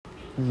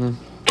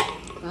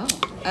Mm-hmm.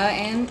 Oh.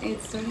 And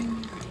it's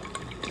starting.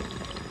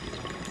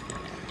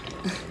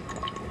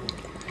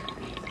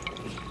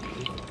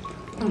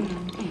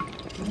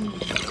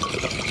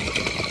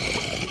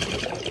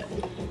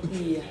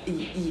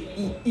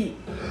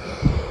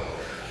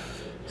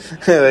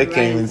 They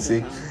can't even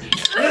see.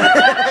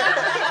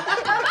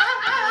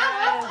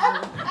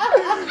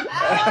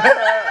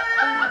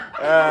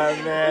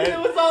 Oh man. It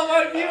was all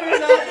my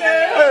viewers out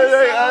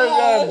there.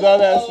 I saw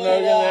that smoke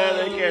in there.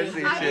 They can't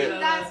see I shit. think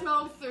that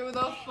smoke through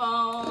the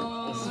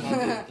phone.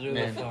 Through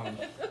the phone.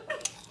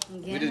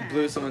 We just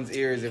blew someone's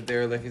ears if they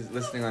were like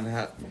listening on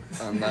loud.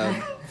 You're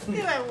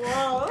like,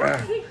 whoa.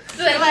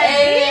 They're like,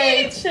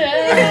 hey,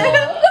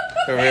 chill.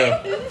 For real.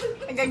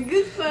 I got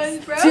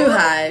goosebumps, bro. Too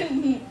high.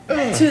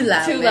 Too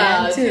loud, Too man.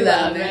 loud. Too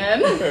loud,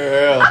 man. For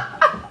real.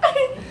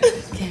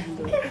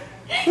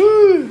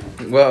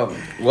 Well,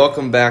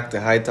 welcome back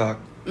to High Talk.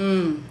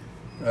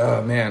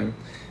 Oh man,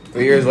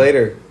 3 years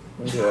later.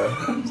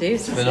 Yeah.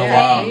 Jesus. It's been a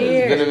while.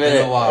 It's been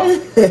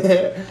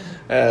a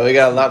minute. We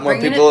got a lot more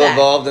Bringing people it back.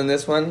 involved in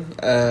this one.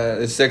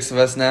 There's 6 of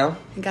us now.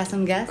 Got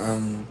some guests.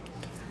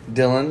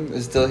 Dylan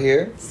is still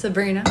here.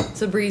 Sabrina.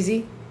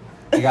 Sabreezy.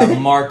 We got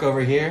Mark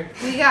over here.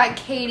 We got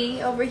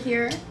Katie over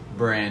here.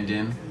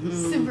 Brandon.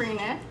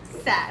 Sabrina.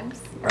 Sabs.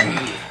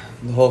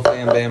 The whole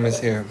fam bam is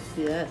here.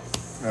 Yes.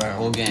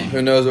 Whole gang.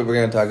 Who knows what we're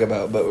going to talk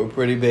about, but we're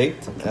pretty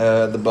baked.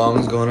 The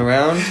bong's going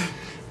around.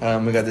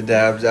 We got the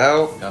dabs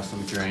out. Got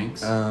some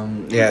drinks. Yeah, Oh,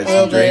 some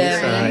drinks.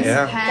 yeah.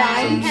 Yeah.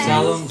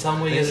 Tell them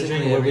what you guys are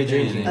drinking. What are we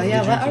drinking? Oh,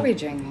 yeah. What are we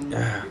drinking?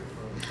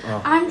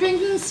 I'm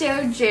drinking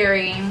Sailor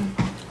Jerry.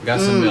 We got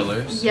some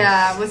Millers.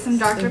 Yeah, with some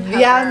Dr. Pepper.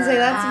 Yeah, I would say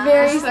that's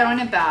very- I'm throwing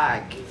it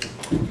back.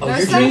 Oh, There's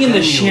you're some drinking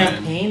the genuine.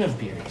 champagne of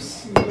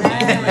beers.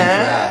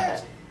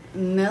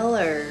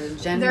 Miller.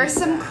 Genuine. There's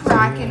some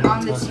Kraken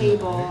on the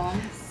table.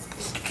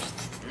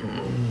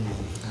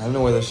 I don't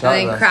know where the shot I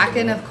think is.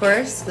 Kraken, of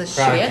course. The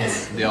Kraken.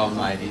 shit. The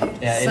Almighty.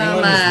 Yeah, Some,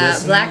 anyone who's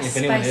listening, black if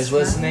anyone spice is rum.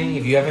 listening,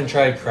 if you haven't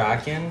tried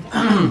Kraken,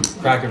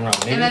 Kraken rum.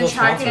 Maybe And then they'll Kraken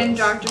sponsor and us.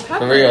 Dr. Pepper.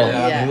 For real.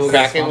 Yeah, Yes. maybe we'll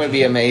get Kraken would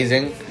be sponsorship.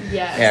 amazing.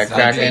 Yes. Yeah, I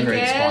Kraken. drink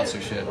Great it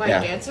sponsorship. like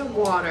Yeah. it's a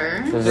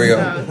water. For real.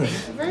 So thank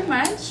you very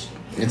much.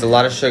 It's a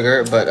lot of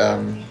sugar, but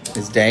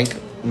it's dank.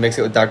 Mix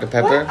it with Dr.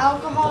 Pepper. What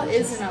alcohol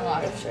isn't a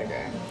lot of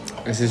sugar?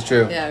 This is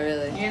true. Yeah,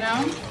 really. You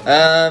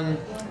know?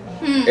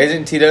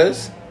 Isn't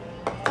Tito's?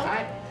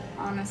 I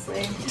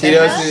honestly.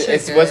 Tito's has is,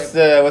 it's sugar.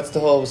 what's the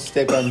whole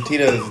stick on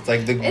Tito's? It's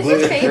like the It's a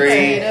gluten favorite.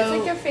 free. It's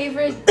like your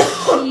favorite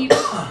cheap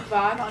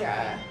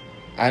vodka.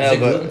 I Is know, it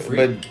but gluten-free?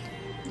 but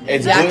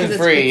it's Yeah, 'cause gluten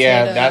it's free. Yeah,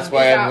 potato. that's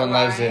why Is that everyone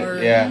loves why?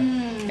 it. Yeah,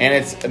 and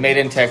it's made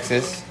in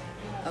Texas.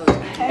 Oh,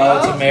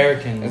 it's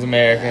American. It's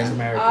American. It's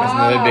American. It's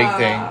another big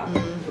thing.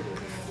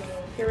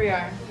 Here we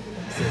are.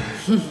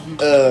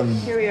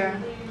 Here we are.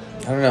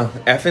 I don't know.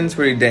 Effing's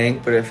pretty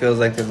dank, but it feels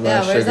like there's a lot Yeah,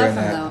 of where's sugar that in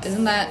from, that. though?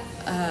 Isn't that,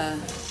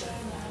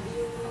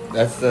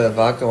 That's the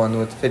vodka one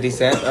with 50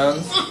 cent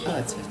ounce. oh,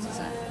 it's 50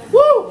 cent.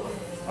 Woo!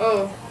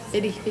 Oh,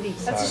 Itty.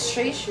 that's a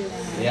straight shooter.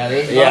 Yeah,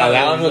 there's Yeah, not-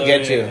 that one will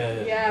get you.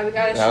 Yeah, we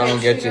got a That one will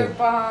straight get shooter you.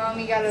 bomb.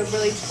 We got a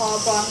really tall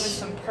bomb with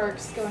some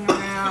perks going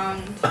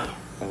around.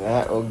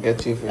 That will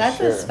get you for That's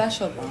sure. a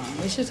special bomb.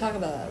 We should talk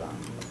about that bomb.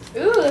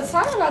 Ooh, let's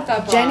talk about that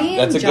bomb. Jenny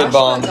That's and a good Joshua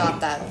bomb. got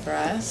that for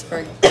us for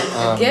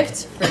a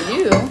gift for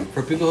you.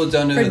 For people who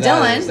don't know For who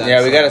that is, Dylan. that's,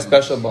 Yeah, we got a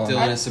special bomb.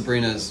 Dylan and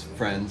Sabrina's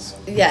friends.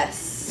 Yes.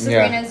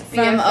 Sabrina's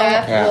From,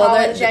 BFF. Yeah. Call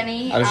well, it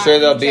Jenny. I'm sure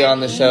they'll be on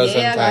the Jenny. show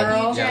Yeah, sometime.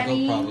 girl. Yeah,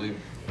 Jenny. they'll probably.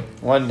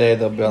 One day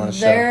they'll be on the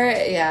show.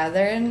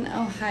 They're in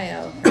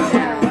Ohio.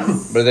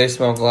 Yes. But they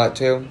smoke a lot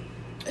too.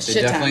 They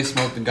Shit definitely ton.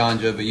 smoke the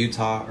ganja, but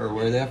Utah, or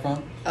where are they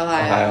from?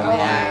 Ohio. Ohio.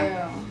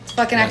 Yeah. It's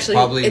fucking That's actually.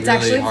 probably It's really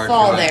actually hard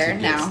fall for us there to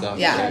get now. stuff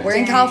Yeah, there. we're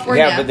in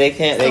California. Yeah, but they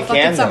can't. They Still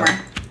fucking can though. summer.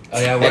 Oh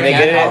yeah, And they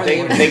get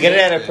it. They get it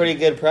at a pretty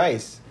good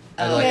price.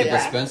 At like a Yeah.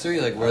 dispensary,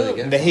 like where they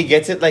get it? He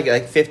gets it like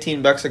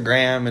 $15 a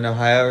gram in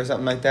Ohio or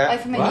something like that.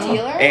 Like from a Wow.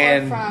 dealer?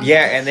 And or from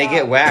yeah, the and they shop?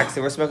 get wax.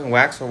 They were smoking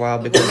wax for a while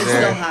because They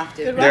still have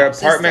to. their They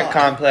still apartment are.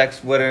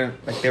 complex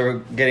wouldn't like. They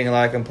were getting a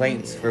lot of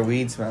complaints for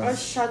weed Oh,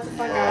 smells. shut the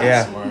fuck up.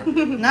 Yeah.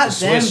 Not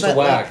So them, switch to but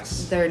wax.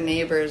 like their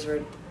neighbors were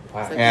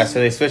Wax. Yeah, so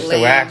they switched to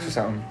Lame. wax or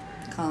something,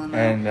 calling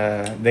them.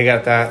 and they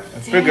got that.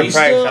 It's a pretty good You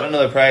price. still- I don't know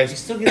the You price.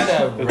 still get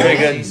that It's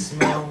pretty rosy good.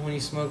 smell when you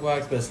smoke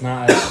wax, but it's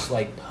not as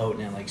like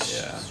potent. Like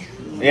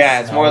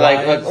Yeah, it's more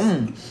like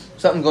smell-wise.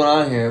 something going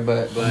on here,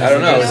 but But I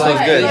don't know. It it's smells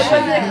like- good.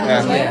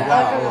 Yeah.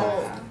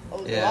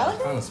 Yeah, I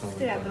don't smoke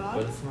Yeah, it, dog.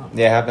 but it's not.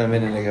 Yeah, it happened a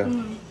minute ago,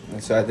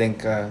 and so I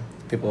think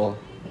people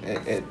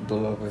it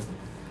blew over.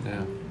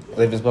 Yeah.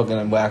 They've been smoking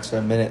in wax for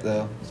a minute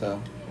though, so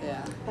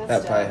Yeah.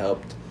 that probably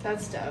helped.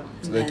 That's dope.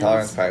 So their Nice.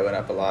 tolerance probably went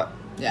up a lot.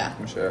 Yeah.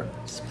 I'm sure.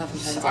 Just puffing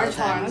pens all Our the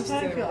time. tolerance is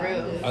through the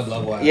roof. I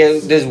love wax. Yeah,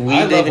 does I weed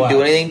love even do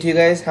wax. anything to you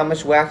guys? How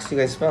much wax do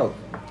you guys smoke?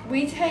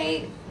 We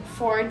take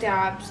 4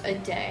 dabs a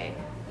day.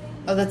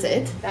 Oh, that's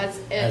it? That's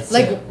it. That's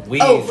Like, it. We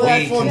full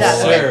dab.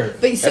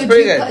 conserve. But so That's do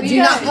pretty you, good. do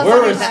you not puff We're on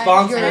your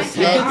responsible. your You That's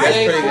can head? That's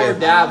say pretty 4 good.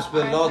 dabs,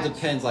 but it all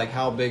depends like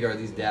how big are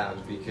these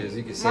dabs because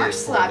you can say Mark's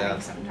it's 4 slapping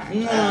dabs. sometimes.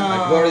 No,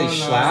 like what are these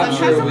Sometimes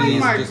slabs or I'm are like, these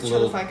Mark, just chill the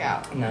little fuck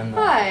out. no,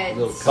 But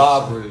little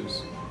Bob cup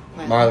screws?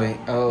 Marley.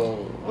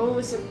 Oh.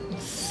 Oh, so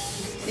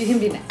You can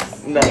be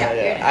next. No, Yeah,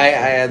 yeah. you're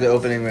I had the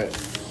opening, but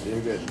you're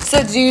good.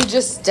 So do you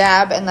just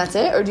dab and that's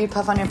it, or do you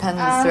puff on your pens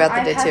throughout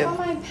the day I puff too? on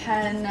my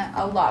pen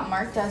a lot.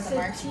 Mark does, and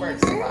Mark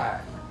works a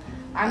lot.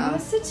 I'm a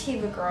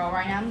sativa girl.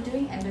 Right now I'm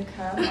doing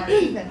indica. Mark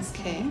convinced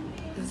me. Okay.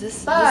 Is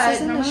this? But this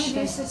isn't a normally I do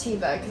shit.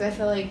 sativa because I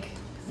feel like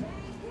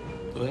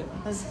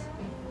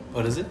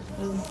What is it?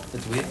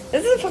 It's weed.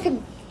 This is a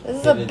fucking. This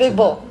is a big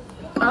bowl.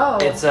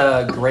 It's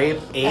a grape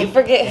ape. I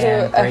forget who-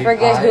 and I grape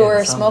forget pie who we're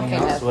and something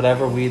smoking else, with.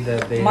 Whatever weed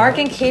that they. Mark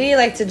and Katie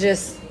like to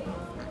just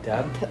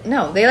Dab.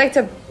 no. They like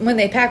to when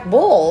they pack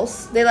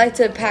bowls. They like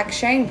to pack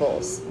sharing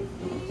bowls.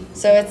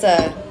 So it's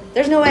a.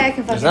 There's no way I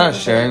can fucking. It's not a hit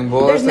this. sharing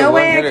bowl. There's It's no a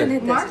way I one-hitter. can hit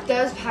this. Mark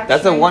does pack.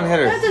 That's a sharing one bowl.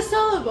 hitter. That's a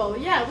solo bowl.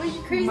 Yeah, what are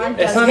you crazy? Mine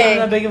It's does. not Okay. even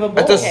that big of a bowl.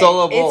 That's a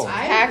solo It's bowl.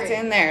 packed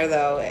in there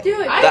though.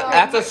 Dude,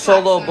 That's a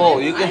solo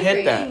bowl. You can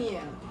hit that.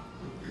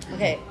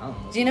 Okay.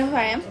 Do you know who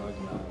I am?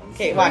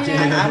 Okay, watch it.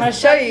 I'm gonna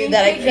show you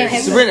that I can't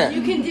hit. Sabrina,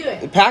 You can do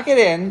it. pack it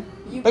in.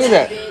 You Look at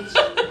that. bitch.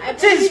 I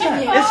believe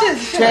in you.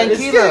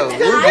 Tranquilo. I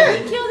You're would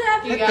good. kill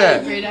that You Hit bitch.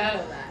 that. got it out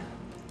of that.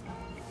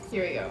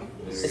 Here we go.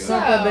 It's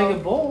not that big a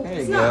bowl.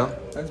 There you go.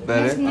 That's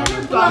better.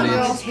 Another bong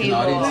on the table.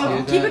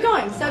 No, keep it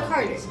going. Suck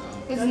harder.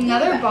 There's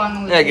another bong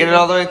on the Yeah, table. get it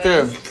all the way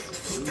through.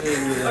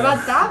 What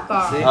about that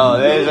bong? Oh,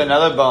 there's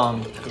another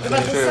bomb. What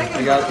about the True.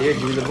 second Got bong? here.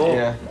 Give me the bowl.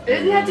 Yeah. It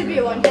doesn't have to be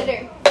a one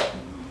hitter.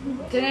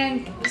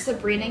 Didn't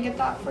Sabrina get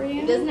that for It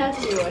you? doesn't have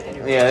to be a one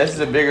hitter. Yeah, this is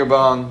a bigger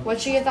bong.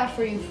 What'd she get that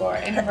for you for?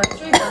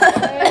 Anniversary?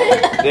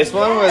 Birthday? This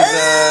one was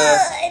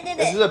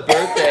this was a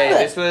birthday.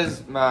 This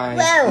was my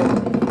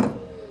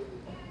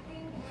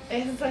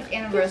It's like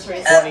anniversary.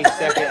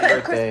 22nd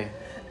birthday.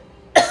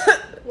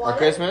 Or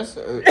Christmas?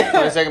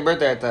 22nd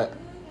birthday, I thought.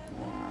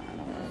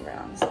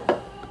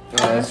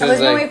 Yeah, this It was was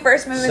when we like,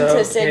 first moved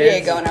into San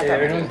Diego and our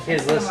everyone apartment.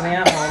 kids listening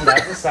at home,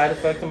 that's a side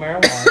effect of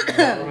marijuana. You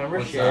don't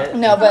remember shit.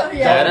 No, but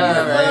I don't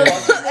remember.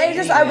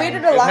 I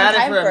waited a I've long had it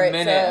time for for a it.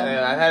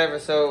 minute. I've had it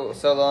for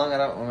so long, I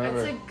don't It's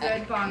remember. a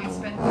good bong. It's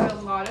been through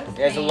a lot of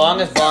Yeah, it's the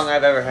longest bong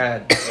I've ever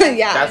had. So,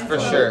 yeah, That's for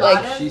sure.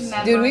 Like,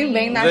 dude, we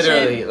banged that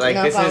Literally, shit. like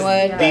knock this on is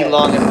wood, the but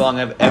longest bong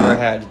I've ever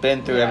had. It's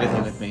been through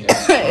everything with me.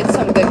 It's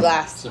some good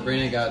glass.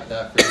 Sabrina got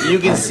that for You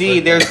can see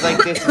there's like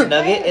this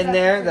nugget in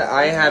there that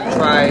I have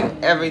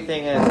tried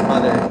everything in its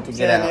mother to See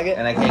get that out, nugget?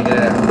 and I can't get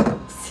it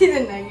out. See the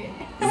nugget.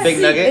 Big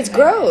nugget. It's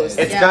gross.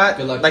 It's Yeah. got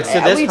Good luck like so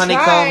trying. this we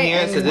honeycomb tried here,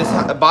 and so this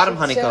bottom shove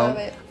honeycomb,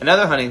 it.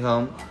 another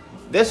honeycomb,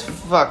 this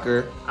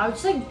fucker, I would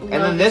just like blow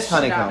And then the this shit out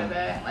honeycomb. of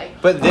it.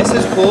 Like, but this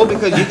is cool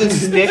because you can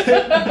stick, you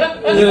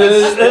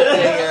can stick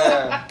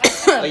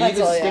like you That's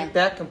can all, stick yeah.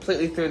 that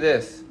completely through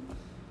this.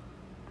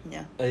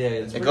 Yeah. Oh, yeah,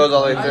 it's It goes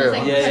all the way I through. was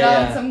like, Yeah, put yeah, on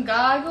yeah. some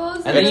goggles.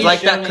 And then it's you like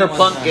showed that me one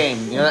Kerplunk time.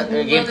 game. You know that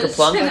game Blow the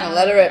Kerplunk? shit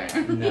Let it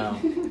rip. No,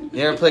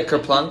 You ever play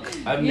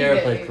Kerplunk? I've You never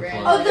did, played right?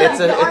 Kerplunk. Oh, It's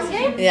the a- arm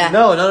game? Yeah.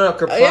 No.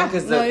 Kerplunk yeah.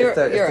 is No, the you're- it's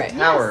the you're right.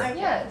 tower.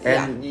 Yes.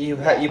 And you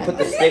put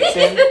the sticks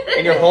in,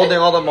 and you're holding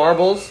all the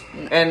marbles,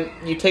 and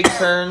you take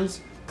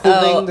turns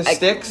pulling the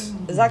sticks.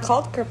 Is that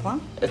called Kerplunk?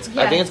 I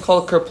think it's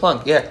called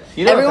Kerplunk. Yeah,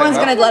 you know what I'm Everyone's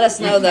talking gonna about. let us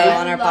know though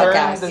on our love Turn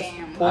podcast. the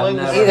game. pulling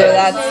the I've Either sticks.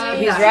 that's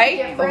he's right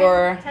Different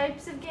or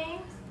types of games.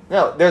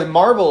 No, there's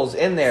marbles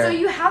in there, So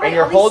you have like and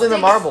you're all these holding the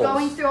sticks marbles.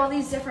 going through all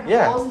these different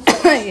Yeah. holes. And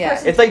so each Yeah.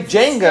 person It's like takes a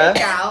Jenga,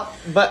 stick out,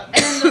 but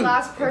and then the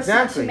last person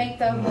Exactly. to make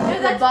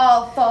the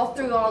ball fall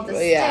through all the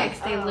Yeah. sticks,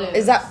 they lose.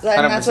 is that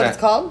and that's what 100%. it's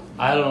called?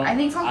 I don't. I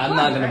think it's called I'm Kerplunk,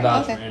 not gonna right?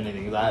 vouch Okay. for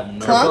anything because I have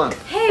no. Kerplunk.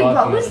 Hey,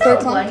 what was that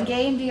Kerplunk. one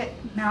game? Do you get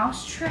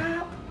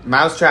Mousetrap?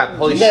 Mousetrap.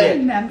 Holy The- shit,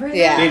 Remember that?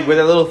 Yeah. dude! With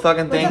a little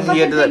fucking With the thing,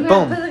 you had to like fucking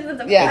boom. thing, put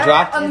the Yeah. It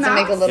dropped? on the To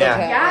make a mouse. little Yeah.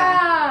 trap.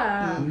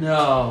 Yeah.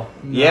 No.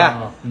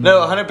 Yeah,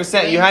 no,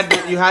 100%. You had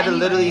to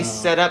literally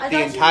set up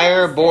the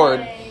entire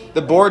board.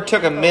 The board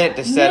took a minute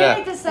to set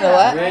up, To set The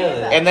up. what? Really?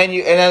 and then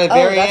at the Oh,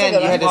 very that's a end,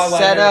 good you had one. to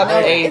set up No,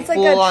 a it's like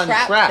full-on a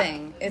trap trap.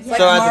 thing. It's So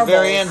like at the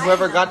very marbles. end,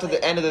 whoever got to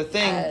the end of the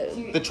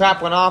thing, the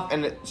trap went off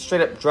and it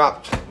straight up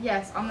dropped.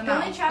 Yes, on the The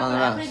only mouse. trap On the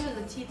that I mouse. played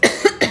was the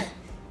teeth.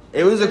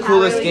 It was the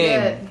coolest Really game.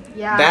 good.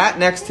 Yeah. That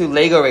next to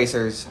Lego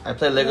Racers. I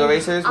play Lego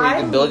Racers where you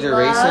can build your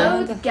racer.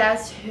 loved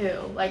Guess Who?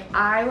 Like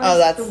I was. Oh,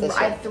 that's the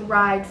I shit.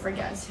 thrived for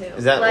Guess Who.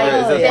 Is that like, what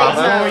is it? yeah. That's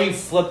the Papa? one where you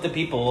flip the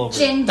people over.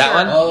 Ginger. That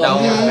one? Oh, That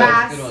one was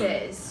yeah. good.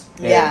 Glasses.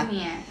 Yeah.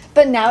 Brilliant.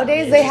 But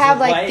nowadays they have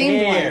like White themed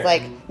hair. ones,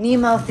 like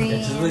Nemo It's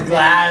themed. with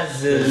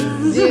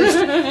glasses.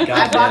 Dude, I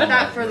God bought damn.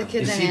 that for the You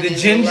kids. see and the Annie.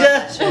 They ginger? love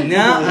that shit.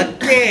 No,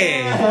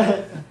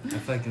 okay.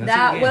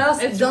 That what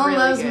else? It's Dylan really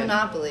loves good.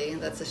 Monopoly.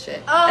 That's a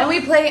shit. Oh. And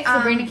we play.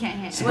 Sabrina can't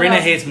handle. Sabrina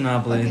else? hates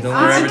Monopoly. Don't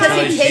Ah, ever because tell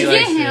her he she can't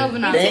likes handle it.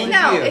 Monopoly. Thank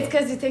No, you. it's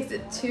because he takes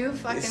it too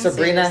fucking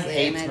Sabrina seriously,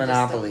 hates and I just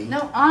Monopoly.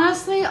 No,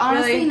 honestly,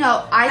 Really?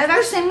 no. I I've feel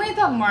the same way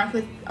about Mark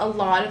with a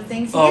lot of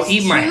things. He Oh, gets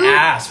eat my too-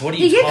 ass. What are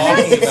He you gets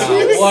talking too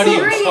about? What are you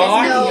serious.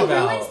 talking No, it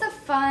about? ruins the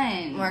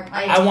fun. Mark,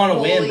 I want to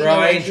win, totally bro. know I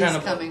where ain't trying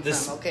he's to coming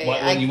this. from, okay?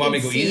 What, I you want me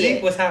to can go see easy?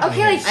 it. What's happening?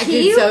 Okay, like I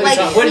he, can tell like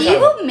you what are you he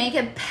talking will make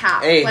a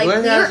pact. Hey, like who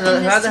we're has- in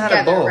this hasn't had a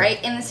together, bowl?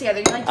 right? In this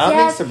together, you're like, I don't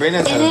yes, think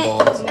Sabrina's had and a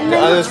bowl. And The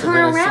then other you turn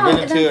Sabrina, around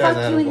Sabrina and too then hasn't fuck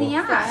had you a in the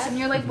bowl. ass, and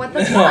you're like, what the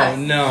No, fuck?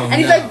 no, And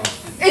he's no. like,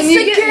 It's you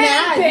the get game,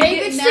 mad. You babe.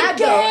 get It's mad,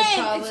 the though. game. It's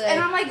probably And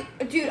like- I'm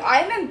like, dude,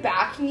 I've been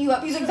backing you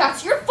up. He's like,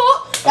 that's your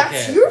fault. That's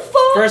Okay. your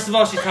fault. First of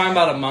all, she's talking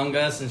about Among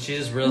Us, and she's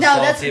just real no,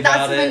 salty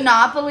about that's it.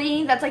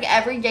 Monopoly. That's like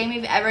every game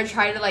we've ever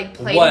tried to like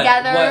play What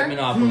together.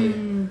 Monopoly?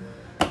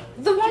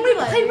 The one we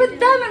played with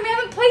them, and we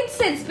haven't played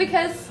since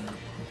because.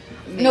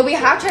 No, we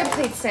have tried to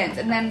play since,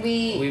 and then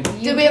you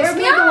Did we ever pissed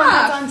play me the one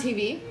off. that's on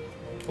TV?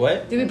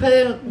 What? Did we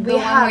play the one where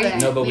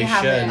haven't. No, but we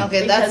should.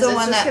 Okay, that's Because the it's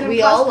one just that gonna we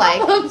cause all like.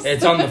 problems.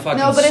 It's on the fucking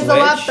No, but it's a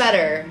lot Switch.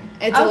 better.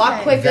 It's a lot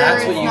Okay. quicker.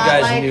 That's what it's you not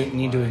guys like,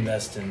 need to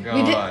invest in.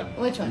 We did. God.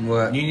 Which one?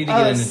 What? You need to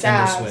get a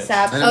Nintendo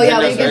Switch. Oh yeah,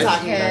 we've been Switch?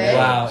 talking about it.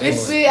 Wow, We,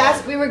 it's- we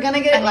asked. We were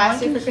gonna get it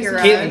last year for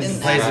Christmas. Caitlin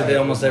Didn't plays ask. with it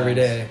almost every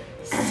day.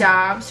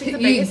 Stabs, the You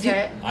biggest do-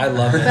 hit. I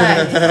love it.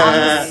 But on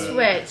the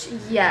Switch,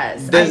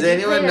 yes. I Does do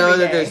anyone play it know every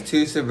that day. there's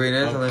two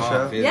Sabrinas on the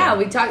show? Yeah,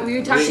 we talked. We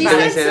were talking She Did about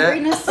they it. say said that?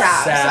 Sabrina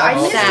Sabs. So I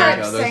need to Sabs. start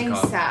Oh, those saying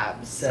called.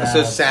 Sabs. So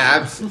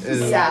Sabs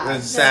is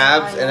Sabs.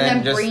 Sabs and then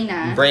And just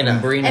Brina.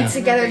 Brina. Brina. And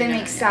together they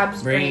make Sabs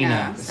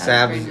Brina. Brina.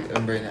 Sabs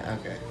and Brina.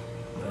 Okay.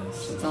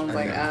 Sounds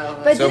like oh.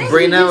 But So didn't he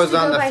Brina used was to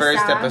on go the by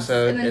first Sabs,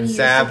 episode, and then and he used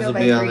to Sabs go will by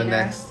be on the Brina?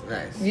 next.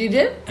 Nice. You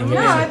did? And No,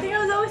 we're I gonna- think it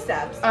was always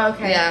Stabs.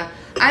 Okay. Yeah.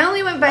 I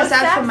only went by Oh,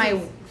 Sabs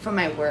for Sabs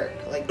my work.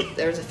 Like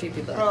there was a few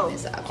people that Oh. called me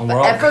Sabs. And But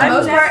we're all- for the I've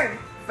most never-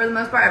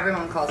 part,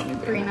 everyone calls me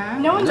Brina. Brina.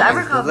 No one's Nice.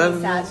 ever called me 11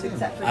 Stabs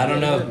minutes, except for I don't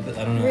you. know. I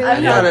don't know. Really?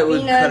 I thought it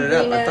would Brina, cut it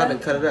up. I Brina. thought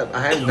it cut it up.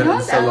 I hadn't No done it in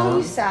one's so ever long.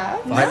 used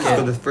Sabs. No.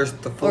 For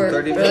the full Or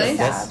 30 really? minutes.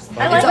 Yes.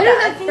 I like Literally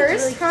that. I the think it's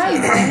first really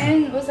time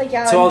Brandon was like,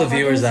 yeah. To all I'm the talking to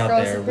viewers this out girl,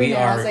 there, Sabrina. we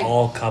I was are like,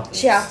 all couples.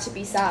 She has to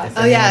be Sabs.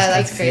 Oh, yeah, Anyone's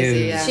that's crazy,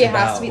 confused yeah. She has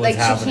about to be- what's like, she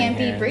can't happening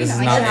be here. This Brina, is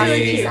like, not she has to a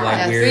be like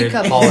Yeah, weird 3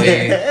 couples.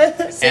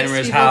 poly 6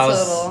 Enri's people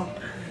house. total.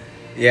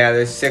 Yeah,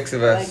 there's 6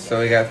 of us, so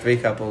we got 3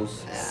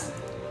 couples.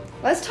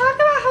 Let's talk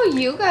about how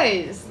you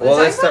guys. Well,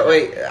 let's talk start.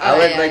 Wait, I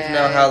would yeah, like to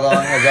know yeah, how long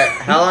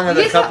have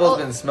You the guys have couples all-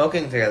 been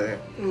smoking together?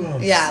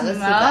 Yeah, let's do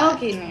that.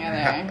 smoking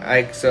together.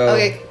 Like so.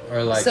 Okay,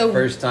 Or like So-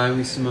 first time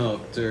we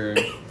smoked, or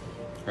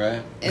right?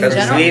 in Because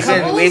general, we've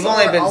couples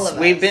only or been all of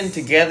we've us? been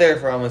together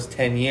for almost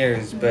 10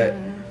 years, but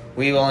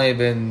we've only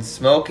been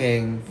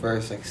smoking for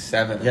like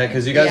 7. Yeah,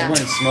 because you guys Yeah. weren't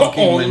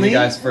smoking when Only? you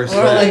guys first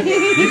Or met. like-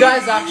 You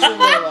guys actually were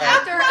like,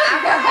 After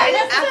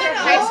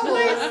high school.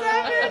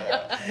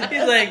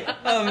 He's like,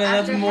 oh man,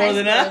 After that's more high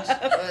than school,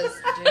 that. was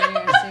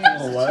junior, senior,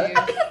 Oh, what?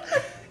 institute.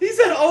 He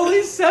said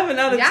only 7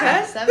 out of Yeah,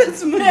 10. 7. That's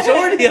the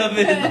majority of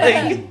it.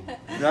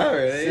 Like, Not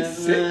really.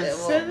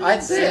 Seven.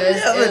 I'd say It was-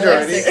 Yeah, it was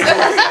majority. like 6.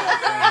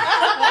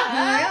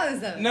 Yeah, it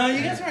was 7. no,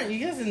 you guys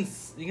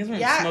weren't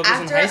Yeah, smokers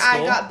after in high I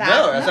school. got back.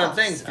 No, that's what I'm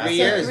saying. 3 That's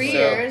years. 3 so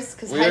years.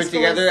 Because we were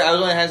together. I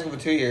was only in high school for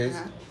 2 years,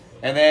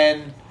 and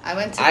then I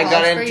went to I college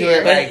got for a into year.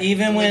 it, But like,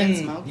 even we when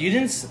didn't smoke. you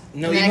didn't,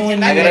 no, And then I even came when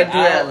back I you got went into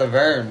it at out,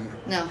 Laverne.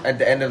 No. At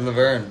the end of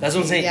Laverne. that's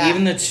what I'm saying. Yeah.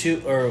 Even the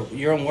 2, or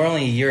we're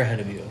only a year ahead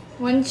of you.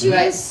 When did you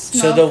Right. guys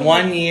smoke? So the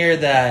 1 year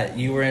that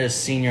you were a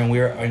senior and we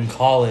were in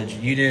college,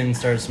 you didn't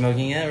start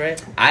smoking yet,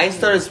 right? I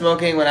started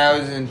smoking when I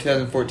was in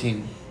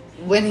 2014.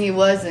 When he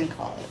was in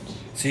college.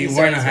 So you He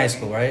weren't in started high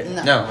smoking. school, right?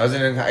 No. No, I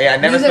wasn't in. Yeah, I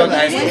never Neither smoked in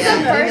high was school. he. When's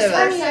the Yeah, first neither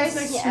time of you us.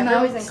 guys Smoking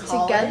everybody's in smoked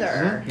college.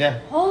 together? Yeah.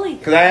 Holy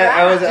Cause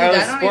I was Dude, I don't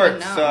even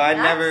sports, know. so I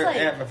That's never. like-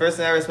 Yeah, the first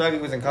time I was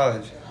smoking was in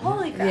college.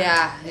 Holy crap.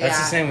 Yeah, yeah. That's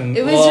the same with me.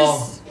 It was well,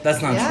 just.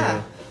 that's not yeah.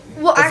 true.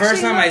 Well, The actually,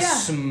 first time no, I yeah.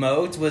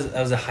 smoked was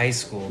I was in high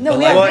school. No, But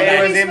we like, Well, had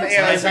it was nobody in smoked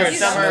it was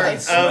cigarettes. our summer Like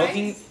of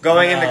smoking?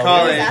 going into No,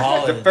 college.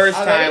 college. The first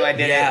Oh, time really? I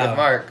did Yeah. it with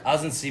Mark, I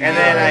was in CB. and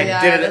then I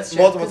yeah, did that's it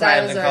true, multiple 'cause I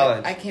times was in a-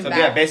 college. I came so back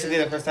yeah, to- basically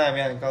the first time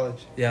in college.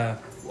 Yeah.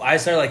 I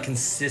started like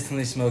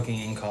consistently smoking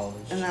in college.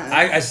 And that-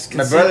 I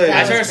My brother I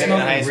was started in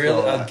high smoking school real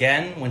a lot.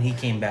 again when he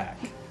came back.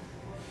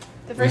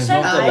 The first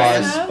Smoked time a lot I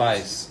of smoked.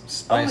 spice.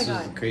 Spice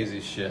God. is crazy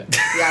shit.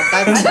 Yeah,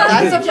 that's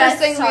the first Just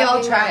thing we all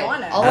talking tried.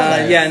 marijuana. All of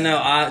us. Yeah, no,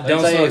 Let me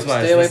don't tell you, smoke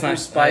spice. Stay away That's from not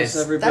spice,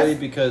 everybody, That's-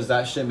 because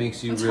that shit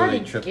makes you It's really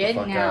hard to trip the get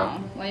fuck now.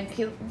 out. Like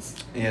people,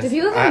 Yes. do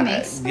people even I-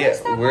 make spice yeah,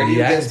 stuff? where do you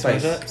Yeah, get smoke,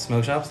 spice?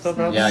 smoke shop still,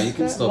 probably. Yeah, you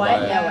can still What?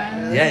 buy it. No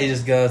way. Yeah, you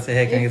just go say,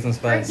 hey, can I get some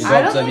spice? You I go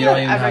up don't to them, think you don't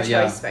I've even ever have, tried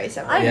yeah. spice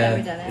ever. I've Yeah,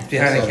 never done it's it.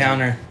 behind the So-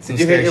 counter. Some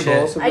Did you hit scary your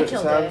bowl? shit. I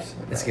killed it.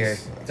 It's scary.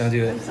 Don't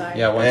do it. I'm sorry.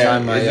 Yeah, one Yeah,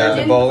 time is there I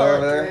a bowl Pull it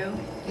over there? through.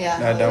 Yeah.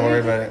 No, don't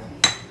worry about it.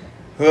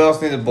 Who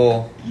else needs a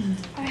bowl?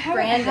 I haven't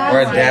Brandon. had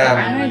Or a one. dab.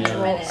 I'm gonna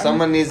Minute.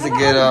 Someone needs to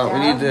get on.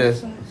 We need to.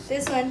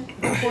 This one,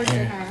 before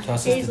dinner. Toss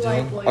us Hazel the White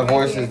deal. Boy Our right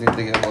voices here. need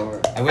to get lower.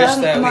 I wish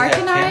that we Mark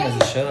had and I- cameras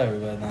to show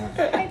everybody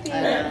that. I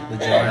know.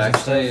 The Yeah, jars and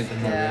actually, stuff.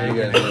 Yeah.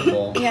 you gotta get a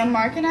bowl. Yeah,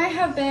 Mark and I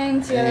have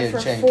been together Yeah, for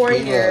tranquilo, 4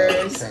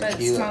 years, but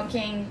tranquilo.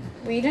 smoking.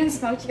 We didn't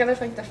smoke together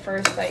for like the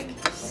first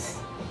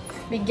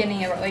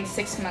beginning of like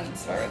 6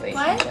 months of our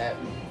relationship.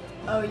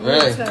 Oh, you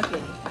Really? were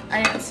smoking.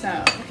 I didn't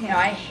smoke. You know,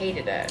 I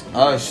hated it.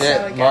 Oh So shit!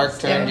 against Mark it.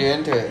 turned you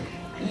into it.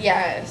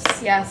 Yes,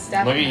 Look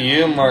definitely. at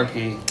you,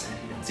 Marky.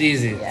 It's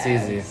easy. It's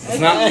Yes. easy. It's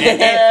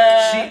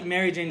not.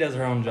 Mary Jane does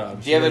her own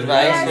job. Do you have She-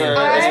 advice Yes, for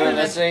I- anyone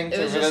listening it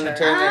to was for just them to her.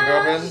 turn their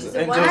girlfriends She's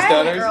into a wild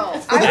stoners?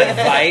 girl.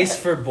 Advice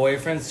for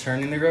boyfriends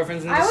turning their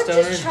girlfriends into I would just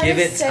stoners? try Give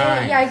to it say,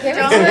 time. yeah, give it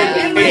Don't time.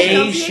 let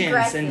Patience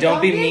patience and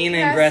don't be mean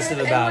and aggressive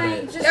about and,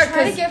 it. Just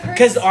try to give her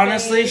Because space,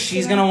 honestly,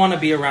 she's you gonna know? want to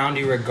be around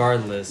you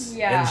regardless.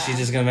 Yeah. And she's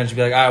just gonna eventually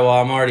be like, all right,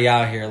 well, I'm already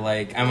out here.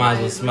 Like, I might as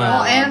well smoke.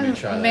 Well,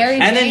 and Mary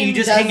Jane And then you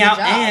just does hang the out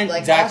job. and Like, all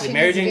exactly, she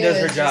Mary needs to Jane do does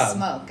her is just job.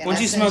 smoke, and Once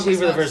you as soon smoke as she weed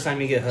for the smokes, first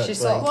time, you get hooked.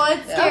 she's Like, sold. Well,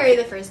 it's scary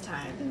the first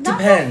time.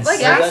 depends.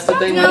 Like, Yeah, I that's the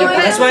thing. No, with I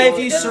That's the- why if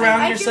you But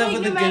surround I feel yourself like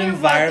with a no good matter what,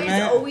 environment,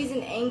 there's always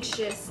an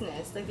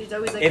anxiousness. Like there's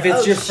always like if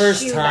it's oh, your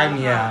first shoot, time,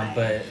 I'm yeah, high.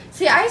 but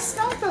See, I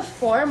smoked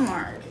before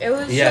Mark. It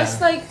was yeah.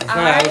 just like It's not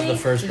I was the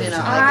first you person.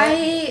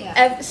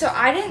 know, so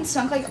I didn't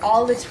smoke like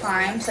all the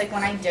time. So like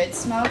when I did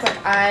smoke,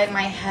 like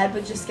my head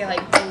would just get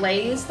like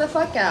blazed the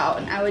fuck out,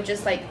 and I would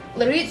just like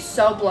literally get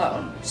so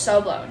blown.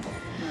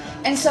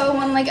 And so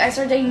when like I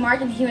started dating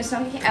Mark and he was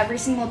smoking every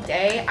single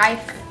day, I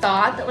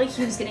thought that like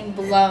he was getting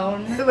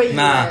blown. The way you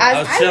Nah, were. I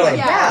was chilling.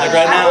 Yeah, Like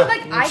right I now, would,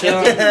 like, I'm I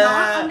chilling. did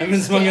not I've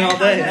been smoking all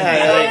day.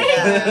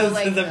 understand.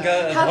 Since I've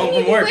got How home can you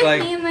from be work, with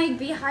like me and like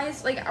be high?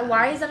 Like,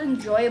 why is that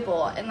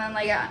enjoyable? And then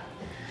like,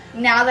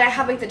 now that I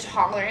have like the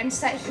tolerance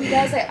that he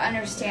does, I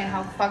understand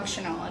how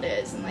functional it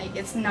is, and like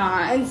it's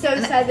not. I'm so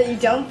sad that you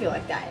don't feel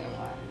like that anymore.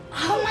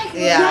 Oh my god!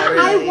 Yeah,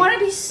 really. I want to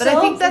be so. But I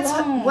think that's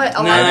blown. what a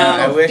lot No, of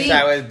I people wish think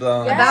I was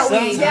blown. about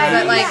Sometimes. weed.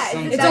 That like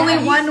Sometimes. it's only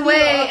Sometimes. one You feel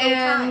way all the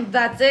time. and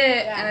that's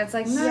it. Yeah. And it's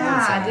like, nah,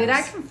 Yes. dude,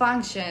 I can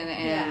function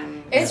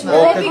and It's smoke.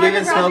 Well, really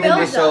because hard we've to been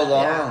wrap smoking for those so up.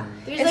 long.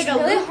 There's It's like a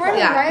really loophole. hard to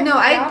Yeah. wrap, No,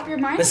 I- wrap your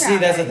mind But see,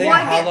 around that's the it. thing. Well,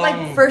 I How get long?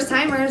 like first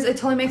timers, it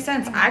totally makes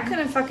sense. I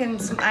couldn't fucking.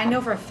 I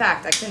know for a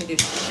fact I couldn't do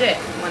shit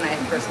when I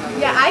first smoked.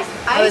 Yeah, weed.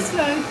 I was-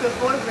 smoked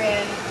before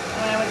Brand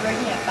when I was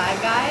working at Five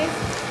Guys,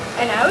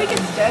 and I would get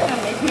stuck on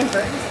making a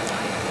burn sometimes.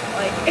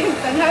 Like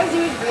sometimes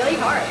it was really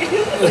hard.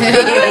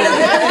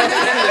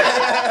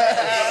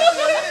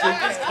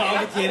 It's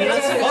complicated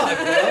as fuck,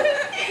 bro.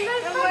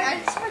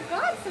 I just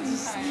forgot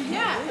sometimes.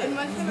 Yeah, and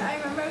one time I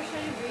remember I was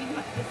trying to read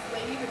this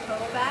lady her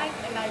total bag,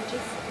 and I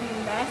just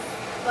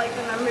messed like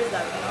the numbers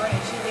up in order.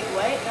 And she's like,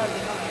 "What?" And I was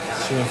like, "Oh my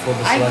god." She went full I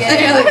dyslexic. get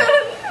it.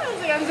 I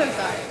was like, "I'm so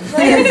sorry."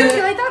 Like, I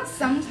feel like that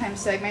sometimes.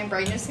 So like my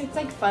brain just gets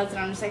like fuzz, and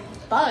I'm just like,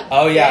 "Fuck."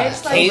 Oh, yeah.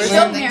 Bitch. Like, we're Caitlin-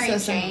 so Mary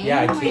Jane.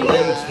 Yeah, Like,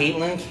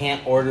 Caitlin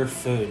can't order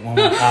food. Oh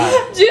my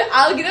god. Dude,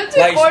 I'll get up to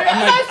Like, order I'm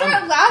and like- I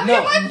start laughing.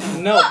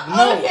 No, I'm like,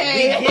 no.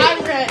 okay, we get-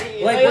 I'm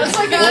ready. Like,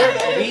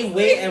 it's we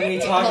wait and we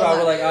talk about.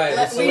 We're like, all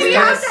right, so we we're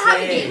have gonna to have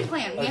a say. game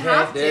plan. We Okay,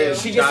 have to. dude.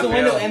 She gets the Drop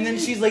window it. and then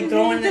she's like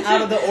throwing it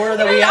out of the order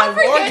that we I'll have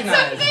forget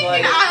organized. something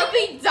Like, and I'll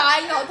be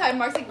dying all the time.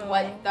 Mark's like,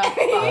 what the fuck?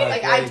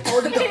 Like, I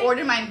told you to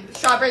order my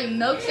strawberry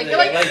milkshake. You're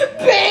like,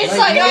 bitch,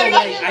 like, no, I'm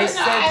like, I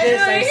said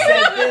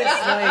this,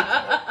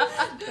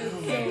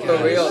 like.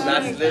 For real,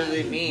 that's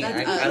literally me.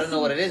 That's I us. don't know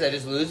what it is. I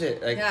just lose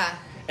it. Like, Yeah.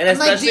 and I'm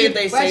like, especially dude, if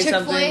they we're at say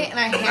Chick-fil-A something and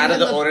I hand out of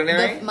them the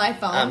ordinary. my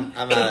phone.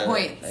 I'm the out.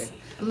 points. Like,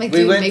 I'm like, we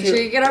dude, went make to- sure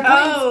you get our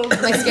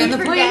points. Like, scan the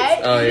points.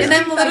 Forget. Oh, yeah. And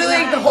then literally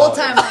like, the whole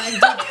time, I'm like,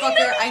 dude,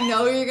 fucker, I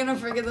know you're gonna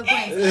forget the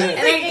points.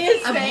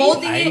 And I'm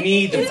holding I it.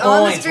 need the it's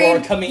on the points while we're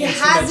screen. coming He in too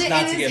has much it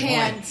not in to his get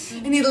hand, points.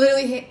 and he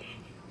literally,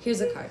 here's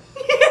a card.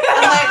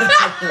 I'm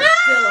like,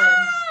 Dylan.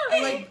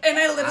 I'm like, and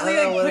I literally I don't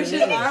know like what push it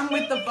his is. arm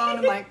with the phone.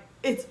 I'm like,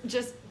 it's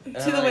just to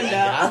the I window.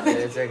 got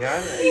it. I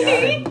got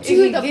it. Dude,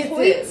 Dude, the gets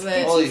points it,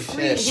 but- Holy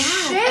shit.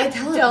 Yeah, I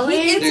tell him. Dylan.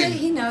 He gets Dude, it.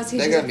 He knows.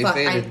 He's they just got me like,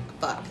 faded.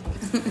 fuck.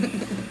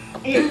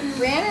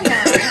 Brandon and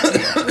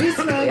I, we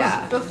smoked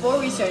Yeah. before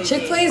we started.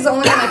 Chick-fil-A is the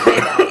only one I pay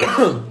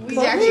that. We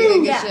He's actually doing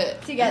good yeah,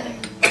 shit. together.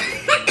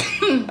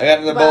 I got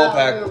in the bowl While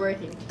pack. we were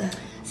working.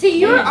 See,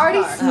 you were Yeah. already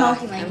Uh,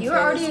 smoking. I'm Like, you were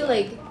already serious.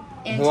 like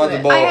into Who wants it.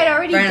 the bowl? I had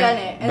already Brandon. done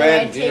it, and Brandon, then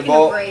I had need a taken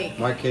bowl? a break.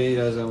 My kitty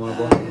doesn't want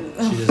to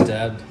bowl. She just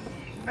dabbed.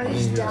 I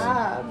just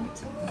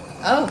dabbed.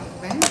 Oh,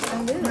 man.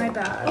 Don't do My that.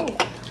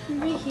 bad.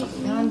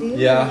 Don't do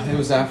Yeah, it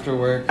was after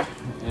work,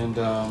 and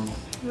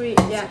We,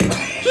 yeah.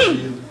 she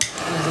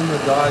was in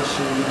the Dodge.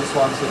 We just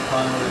walked to the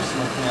car and we were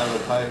smoking out of the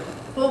pipe.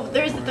 Well,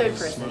 there was the third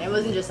person. It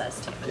wasn't just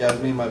us two. Yeah, it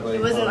was me and my buddy.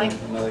 It wasn't Connor, like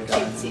another guy.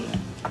 cutesy.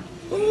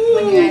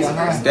 When you guys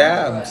first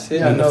Dabs.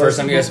 Yeah, And the no, first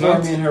time you guys before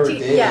smoked? Me and her were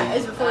dating. Yeah, it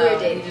was before we were you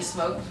dating. just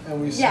smoked?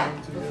 And we Yeah,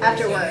 smoked together.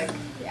 after work.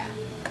 Yeah.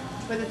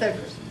 With the third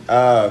person.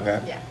 Oh,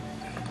 okay. Yeah.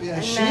 Yeah,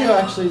 And she then-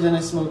 actually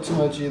didn't smoke too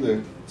much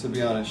either. To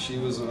be honest, she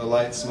was a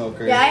light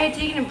smoker. Yeah, I had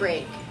taken a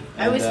break.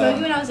 I was And,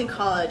 smoking when I was in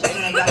college, and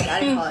then I got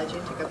out of college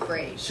and took a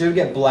break. She would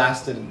get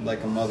blasted like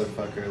a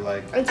motherfucker.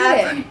 Like, I did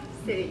At it.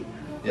 City.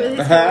 Yeah. With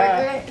his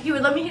coworker, he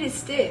would let me hit his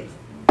sticks.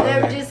 And I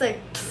would Okay. just like,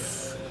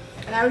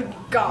 and I would be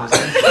gone.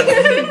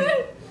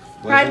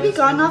 what I'd be is it?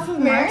 gone off of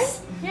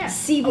Mars. Yeah.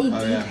 CBD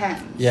Oh, yeah.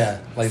 pens. Yeah,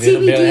 like they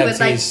don't CBD have was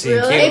like THC.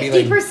 It can't be,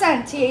 like-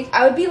 50% THC.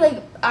 I would be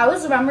like, I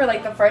was remember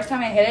like the first time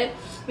I hit it,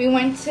 we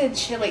went to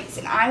Chili's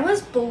and I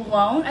was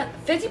blown at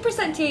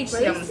 50%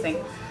 THC on this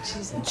thing.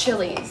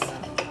 Chili's.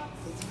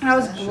 And I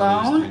was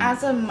blown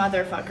as a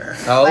motherfucker.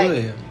 How old Like, are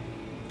you?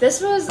 This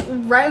was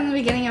right in the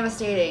beginning of us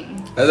dating.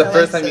 That was the I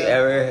first like time you so.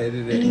 ever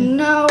hated it.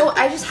 No,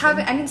 I just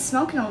haven't. I didn't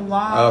smoke in a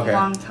long, Okay.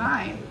 long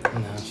time.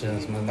 No, she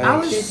doesn't smoke. I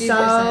was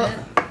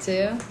 50%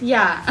 too?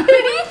 yeah.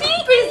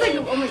 It's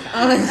like, oh my god.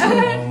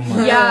 Oh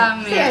my.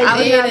 Yeah, man. I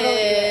was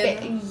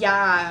Dated.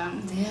 yeah.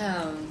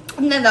 Damn.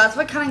 And then that's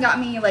what kind of got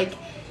me like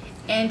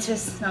into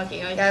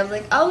smoking. Like I was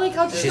like, oh, like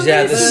I'll just. She's smoke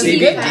at the this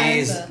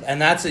CBDs,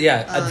 and that's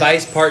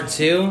advice part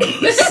 2.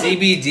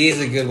 CBD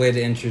is a good way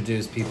to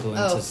introduce people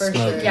into for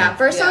smoking. sure. Yeah,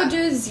 first I Yeah. would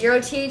do 0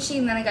 THC,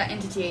 and then I got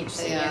into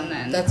THC, and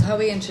then That's how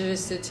we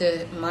introduced it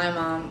to my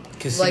mom.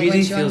 'Cause Like when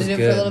CBD she wanted to do feels it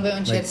for a good. little bit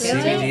when she Like had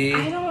CBD.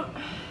 I don't.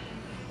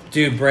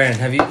 Dude, Brandon,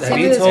 have you Same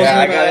you with told his Yeah,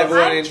 I me got about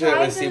everyone I've into it tried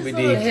with those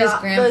CBD. little His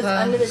drop- grandpa. those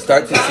under the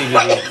Start to tongue.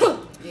 CBD.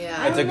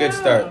 Yeah. It's a good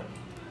start.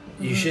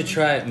 You should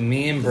try it.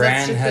 Me and That's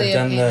Brand had strictly a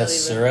done pain the reliever.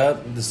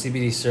 syrup, the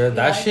CBD syrup.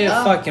 That Yeah, shit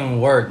oh. fucking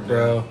worked,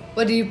 bro.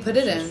 What do you put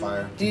it in?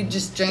 fire. Do you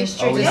just drink Just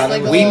drink just it?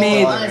 like a We little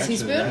made- on a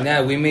teaspoon?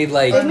 Yeah, we made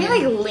like they made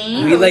like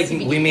lean. we or like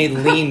CBD? we made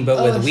lean,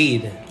 but with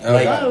weed. Oh,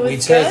 Like yeah. we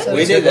it's took good? We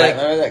we did took that. like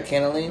Remember that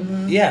can of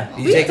lean? yeah.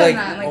 You We've take done like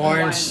that, like,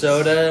 orange once.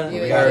 soda.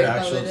 You We Yeah, got like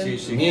actual how we did.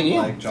 THC, Me and you.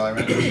 like Jolly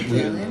Ranchers put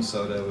it in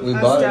soda. We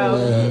With bought it.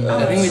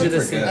 dope. I think we did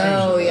the super same good. thing.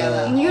 Oh, yeah.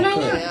 That You and I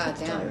cool. know. Yeah,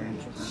 damn.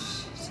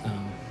 So,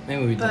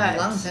 maybe we did. But- A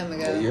long time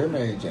ago. You're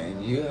Mary Jane.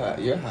 You're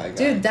high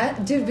guy.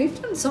 Dude,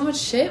 we've done so much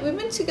shit. We've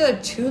been together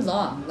too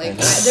long. Like, I know.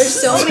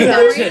 there's so many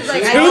memories.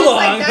 Like, I Too just long.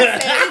 like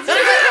that's it.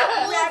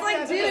 It's like,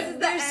 This dude, is the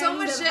there's so end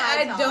much of shit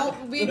High I Talk.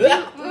 don't we've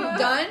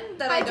done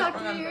that I High don't Talk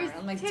remember. years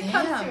I'm like, to come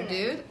damn, sooner.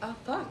 dude. Oh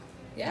fuck.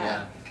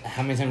 Yeah.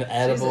 How many times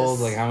edibles?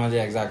 Jesus. Like how much?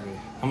 Yeah, exactly.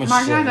 How much?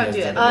 Mark shit and I you don't guys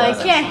do did? I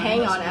edibles. can't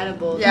hang on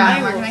edibles. Yeah,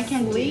 I Mark will and I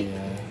can't do sleep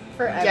Yeah.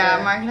 forever.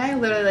 Yeah, Mark and I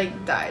literally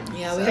like died.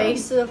 Yeah, we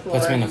Face to the floor.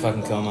 Puts me in a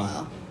fucking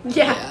coma.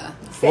 Yeah. Yeah.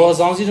 Well, as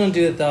long as you don't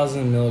do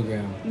 1,000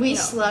 milligram. We No.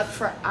 slept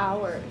for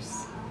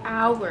hours.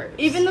 Hours.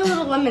 Even the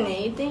little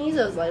lemonade thingies,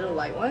 those little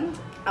light ones,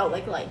 out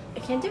like light. I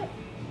can't do it.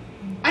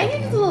 I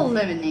need a little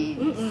lemonade.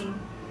 Mm-mm.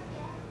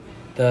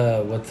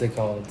 The what's it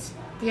called?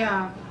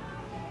 Yeah.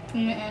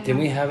 Did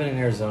we have it in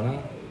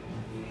Arizona?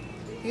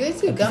 You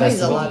guys do At the gummies a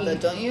festival? lot though,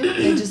 don't you? Like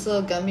just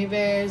little gummy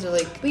bears or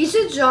like We used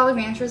to Jolly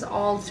Ranchers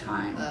all the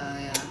time.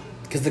 yeah.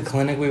 Because the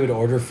clinic we would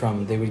order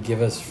from, they would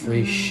give us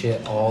free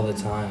shit all the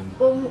time.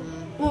 Well,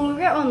 when we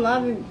were at One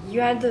Love,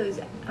 you had those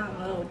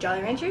little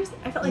Jolly Ranchers.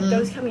 I felt like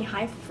those kept me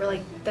high for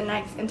like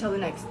until the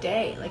next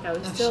day. Like I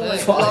was still shit.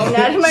 like blown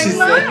out of my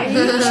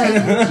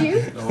mind.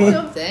 You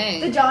still-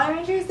 Dang. the Jolly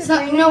Ranchers. The So,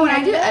 green no, one when I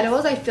do had this.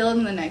 edibles, I feel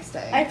them the next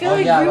day. I feel Oh,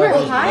 like yeah, we like were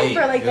it was high late.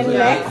 for like It the was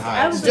next. late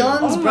I was high. like,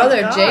 Dylan's oh my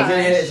brother, God. Jake.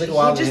 It's like a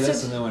while He later,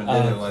 just so did- then when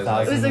it did, it was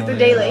like. It was like the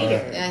day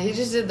later. Yeah, he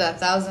just did that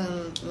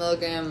 1,000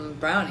 milligram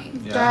brownie.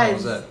 Yeah, how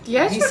was Guys, that? you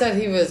guys He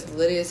said he was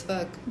litty as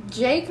fuck.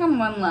 Jake on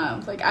One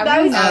Love. Like, I That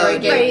will was never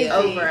get crazy.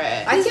 over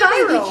it. I He's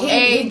can't believe viral. he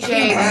Hey, came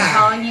Jake, back.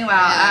 calling you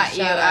out. Yeah, At you,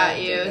 shout at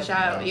out, you. dude.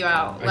 Shout you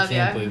out. I Love can't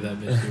ya. believe that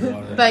bitch threw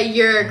water. But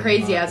you're a Oh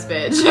crazy my ass God.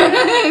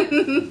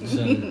 bitch.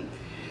 Shouldn't.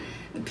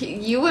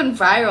 You went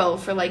viral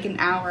for like an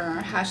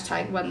hour.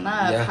 Hashtag One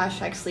Love. Yeah.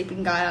 Hashtag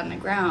sleeping guy on the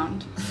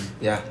ground.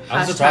 Yeah.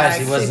 I'm surprised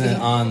he Hashtag wasn't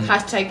sleeping. on.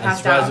 Hashtag I'm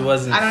passed surprised out. it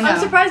wasn't. I don't know. I'm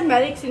surprised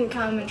medics didn't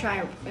come and try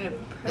and.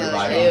 Yeah, Right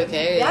like, on. hey,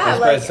 okay. Yeah, I'm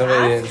like surprised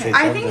somebody ask didn't say him. I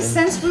something. think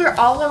since we were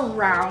all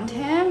around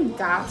him,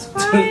 that's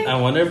why. I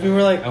wonder if we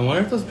were like. I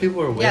wonder if those people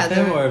were with Yeah,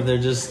 him they're- or if they're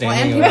just Well, and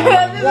standing people,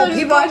 around. well, Just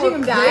people watching were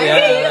him clearly die.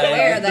 Yeah,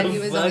 aware like, that the he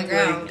was on the fuck,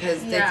 ground like-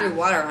 because they Yeah. threw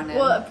water on him.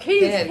 Well, they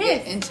Katie's had to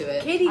get pissed. into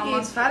it. Katie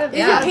Almost gave. had a There's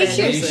Yeah, a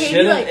picture. You Katie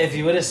should have. like. If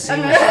you would have seen.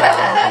 What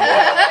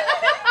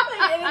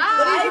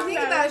do you think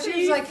about it?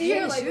 She was like, you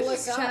hey, like, she was look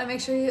just up. trying to make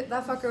sure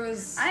that fucker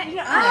was. I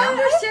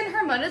understand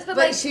her motives, but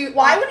But like, she-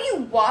 why would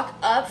you walk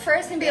up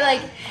first and be like,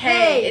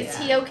 "Hey, is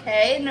he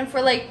okay?" And if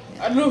we're like,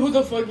 "I don't know who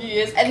the fuck he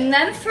is," and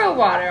then throw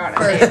water on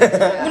him,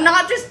 Yeah. Well,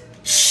 not just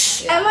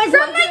And like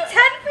from like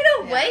 10 feet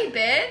away,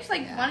 bitch.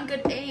 Like one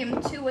good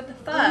aim, two what the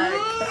fuck.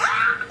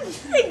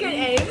 a good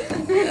aim.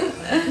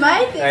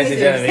 My thing Nice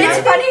is, identity. it's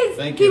funny is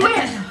Thank he you.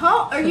 went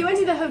home or he went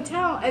to the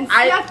hotel and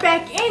I- snuck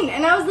back in,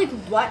 and I was like,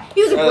 "What?"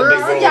 He was like, Oh, the big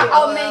 "We're bowl. Yeah,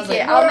 I'll I make was it.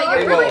 like, I'll make it.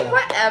 big We're like, bowl.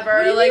 whatever.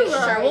 What do you Like, mean, sure.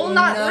 right? We'll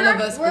not. None we're of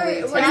not- us we're-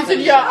 believed we're him. And he said,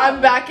 "Yeah,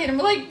 I'm back in." And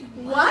we're like,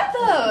 what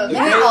the?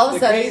 Yeah, all of a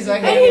sudden he's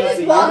like, And he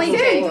just walked Only in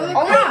Jake. through the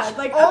Only- crowd,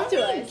 like up to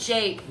Only us.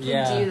 Jake can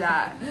Yeah. do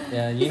that.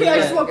 Yeah, you He's need like, I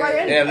just to. walked right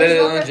in. Yeah, I just literally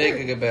walked only right Jake through.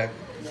 could get back.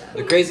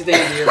 The crazy thing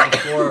is the year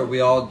before,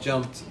 we all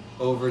jumped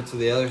over to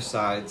the other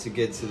side to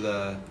get to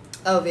the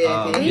Oh,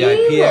 VIP.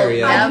 VIP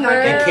area. Never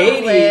And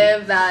Katie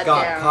live that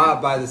got down.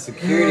 caught by the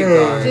security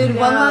guard. Dude,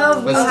 One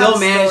Love. But we still have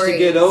managed to stories.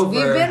 get over.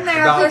 We've been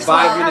there about for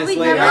 5 so- minutes we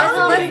later. never- after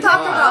Let's getting talk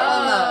caught. about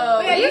One Love.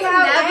 Wait, We you have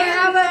never I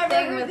have a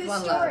thing heard with this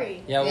One Love.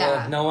 story. Yeah, well,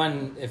 Yeah. if no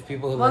one, if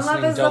people who One Love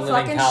listening is don't the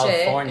live in fucking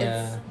shit.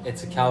 California,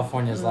 it's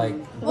California's like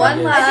One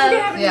biggest- I think they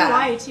Love. have it in Yeah.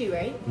 Hawaii too,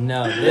 right?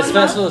 No, this One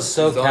festival is It's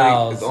only-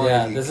 SoCal's. it's only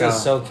Yeah, this Cal. is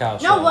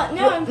SoCal. show. No, what?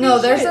 No, I'm No,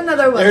 pretty there's sure.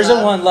 another One There's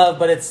Love. a One Love,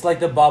 but it's like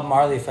the Bob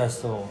Marley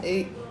festival.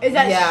 Is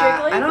that Yeah,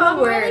 strictly? I don't know Bob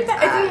where Marley? it's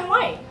It's in at.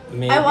 Hawaii.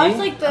 Maybe. I watched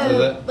like Is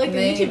the it? YouTube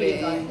Maybe.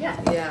 videos on it. Yeah.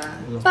 Yeah.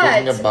 But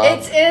Speaking of Bob.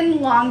 it's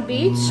in Long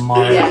Beach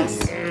Marley.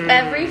 Yes.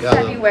 every Yeah, the-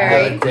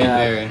 February. Queen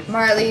Mary.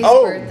 Marley's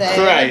Oh,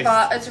 birthday.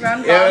 Christ. It's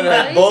around Yeah, Bob with a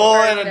Marley's bull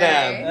and a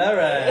birthday. dab. All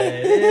right,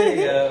 there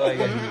you go. Oh, I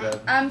gotta do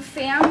that.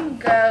 Fam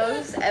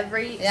goes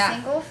every Yeah.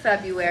 single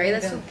February.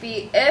 This Yeah. will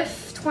be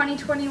if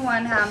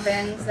 2021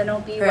 happens, then it'll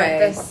be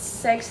Right. what the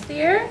 6th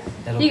year.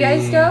 It'll You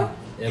guys be- go?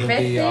 It'll Fifth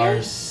be year?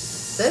 our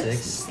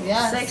 6?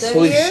 Yeah, Six.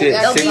 Holy years? shit,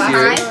 It'll 6 be years?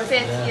 my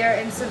 5th year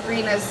and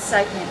Sabrina's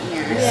 2nd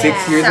year. Yeah.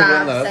 6 years of one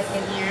Sav's love.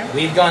 2nd year.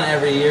 We've gone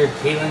every year.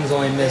 Caitlin's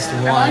only missed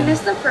Yeah. one. I only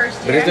missed the first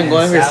But year. it's been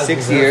going for Sav's 6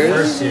 was her years.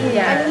 First year.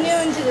 Yes. I'm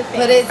new into the But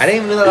family. I didn't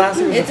even know the last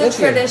year was it's the a 5th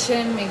year.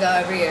 tradition. We go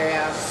every year,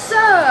 yeah.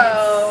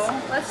 So,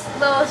 let's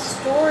little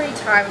story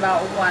time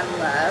about One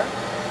Love.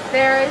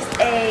 There is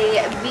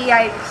a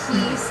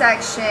VIP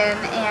section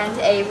and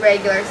a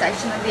regular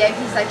section. The VIP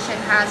section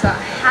has about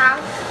half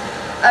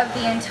of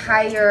the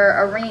entire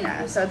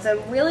arena, so it's a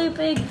really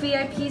big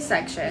VIP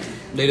section.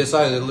 They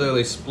decided to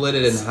literally split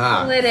it in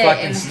half. Split it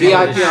Fucking in stupid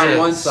half. VIP as on shit.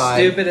 one side,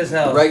 Stupid as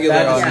hell. regular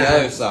Bad on the decision.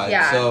 other side.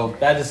 Yeah. So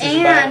Bad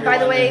decision. And by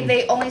the way, everyone.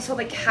 they only sold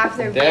like half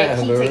their Damn,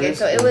 VIP bro. tickets,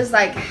 so it was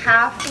like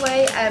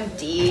halfway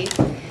empty.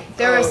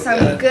 There was some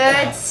God.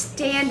 good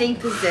standing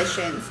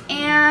positions,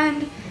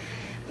 and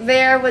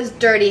there was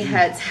Dirty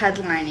Heads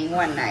headlining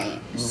one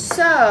night.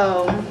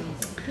 So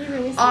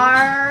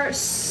our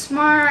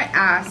smart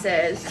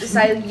asses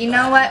decided, you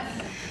know what?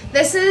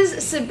 This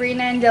is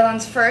Sabrina and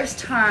Dylan's first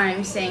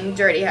time seeing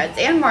Dirty Heads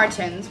and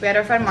Martin's. We had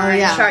our friend Martin.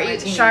 yeah, shout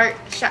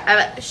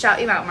Martini. shout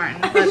you out,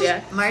 Martin. Love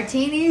you.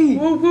 Martini.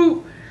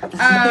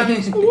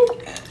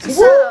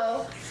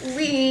 So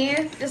we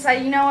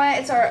decided, you know what?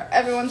 It's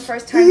everyone's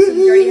first time seeing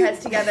Dirty Heads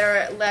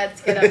together.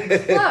 Let's get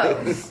up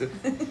close.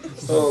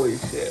 Holy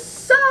shit.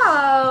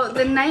 So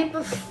the night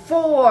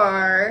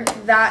before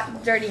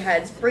that Dirty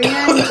Heads, Brina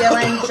and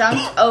Dylan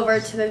jumped over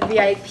to the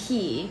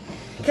VIP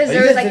because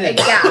there was like a You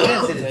gap.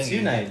 guys did it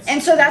 2 nights.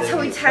 And so that's how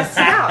we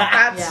tested out.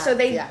 Yeah, So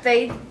they yeah.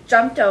 they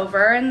jumped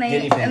over and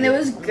Guinea pig. it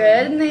was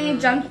good, and they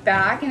jumped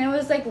back and it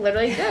was like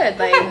literally good.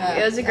 Like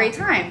it was a great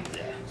time.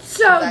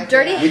 So Exactly.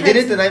 Dirty We Heads. did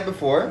it the night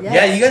before?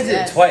 Yeah, you guys did it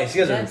Yes. twice.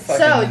 You guys are Yes.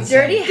 fucking So insane.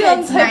 Dirty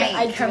Heads I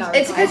night do comes. not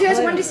It's because you guys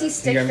recall. wanted to see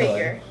stick You're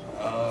figure.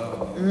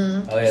 Oh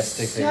yeah,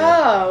 stick figure.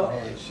 So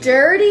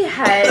Dirty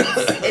Heads.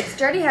 It's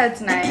Dirty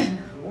Heads night.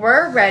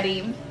 We're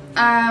ready.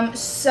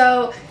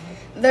 So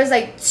there's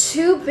like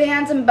 2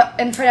 bands in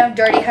front of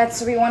Dirty Heads,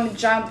 so we want to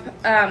jump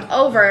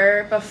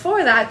over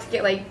before that to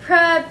get like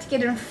prepped,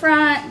 get in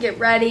front, get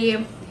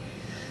ready.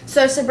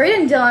 So Sabrina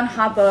and Dylan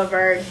hop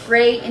over,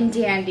 great and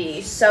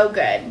dandy, so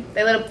good.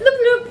 They little bloop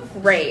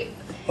bloop, great.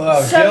 Wow,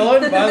 So-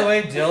 Dylan, by the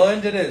way,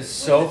 Dylan did it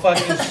so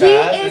fucking fast. He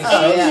is and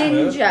so a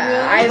smooth.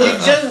 ninja.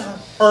 He just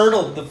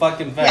hurdled the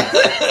fucking fence.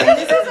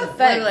 This is a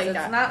fence. like It's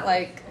that. not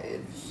like,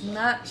 it's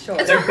not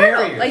short. It's They're a hurdle.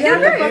 barriers. Like They're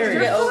they're barriers. barriers. to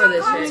get over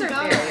this Concert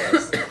shit.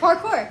 barriers.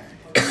 Parkour.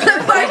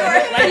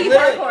 Like, He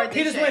literally, parkoured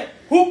he this just shit. went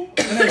whoop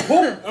and then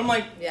whoop. I'm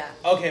like, Yeah.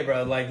 okay,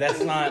 bro, like that's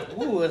not.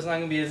 Ooh, that's not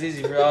gonna be as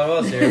easy for all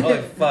of us here.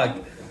 Holy fuck.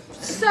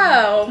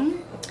 So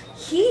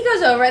he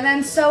goes over, and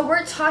then so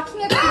we're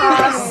talking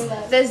across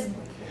this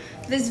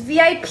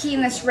VIP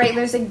and this right.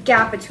 There's a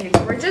gap between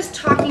us. We're just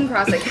talking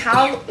across like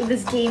how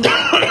this game.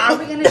 How are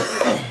we gonna do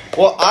it?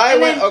 Well, I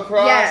And went then-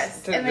 across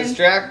yes, to and then-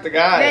 distract the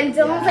guy. Then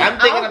Dylan's like, I'm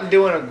thinking I'll- I'm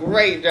doing a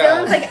great job.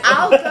 Dylan's like,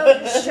 I'll go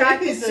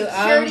distract the So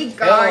security I'm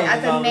guard killing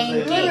at the main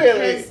the gate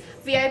conversation.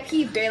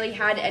 because VIP barely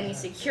had any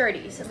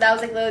security. So that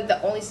was like literally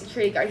the only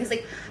security guard. He's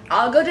like,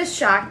 I'll go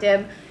distract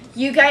him.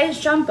 You guys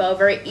jump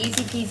over.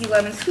 Easy peasy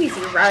lemon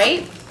squeezy,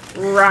 right?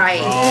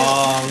 Right.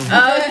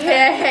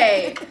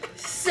 Okay.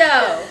 So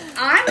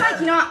I'm like,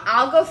 you know what?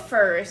 I'll go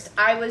first.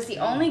 I was the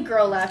only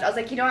girl left. I was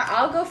like, you know what?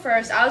 I'll go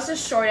first. I was the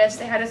shortest.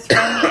 They had to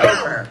throw me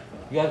over.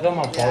 You gotta come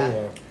on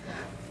photo.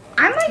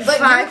 I'm like But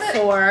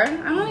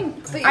 5'4". I'm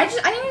like, But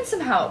I need some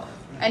help.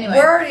 Anyway.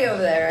 We're already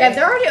over there, right? Yeah,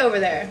 they're already over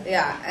there.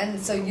 Yeah, and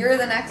so you're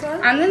the next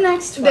one? I'm the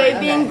next one. They Okay.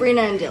 being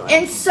Brina and Dylan.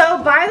 And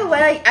so, by the way,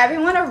 like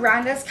everyone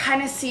around us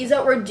kind of sees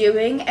what we're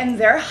doing, and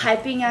they're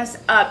hyping us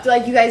up. They're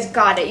like, "You guys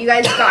got it. You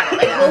guys got it.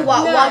 Like we'll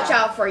watch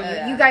out for you. Oh,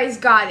 yeah. You guys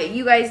got it.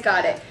 You guys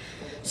got it."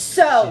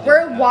 So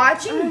we're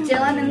watching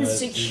Dylan and the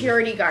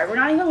security guard. We're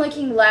not even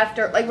looking left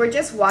or like we're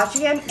just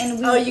watching him, and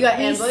we You got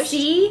we ambushed?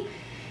 see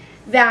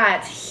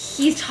that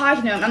he's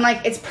talking to him. I'm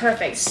like, it's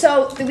perfect.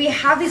 So we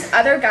have these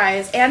other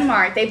guys and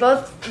Mark.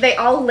 They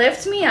all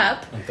lift me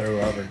up. And throw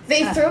her over.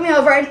 They threw me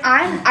over, and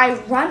I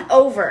run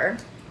over.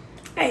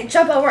 I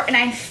jump over, and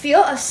I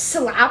feel a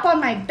slap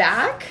on my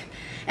back.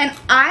 And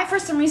I, for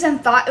some reason,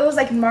 thought it was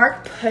like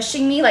Mark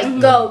pushing me, like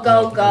go,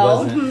 go,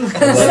 go. It wasn't.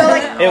 So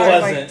like, It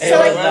wasn't. So, It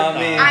like, was not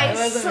me. I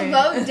wasn't me.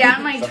 slowed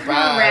down, my turn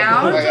Surprise.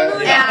 around, Oh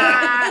my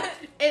God. and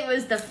it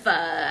was the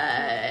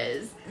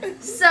fuzz.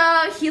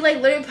 So he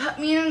like literally put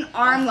me in an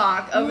arm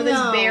lock over this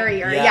No.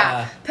 barrier. Yeah.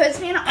 Yeah,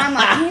 puts me in an arm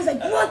lock, and he's like,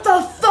 "What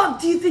the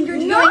fuck do you think you're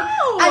doing? No.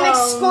 I'm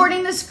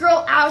escorting this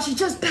girl out. She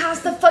just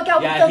passed the fuck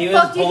out. Yeah, what he the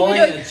was fuck do you think pulling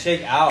you're doing?" the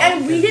chick out.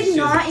 And we because did she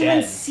was not even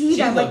dead. see She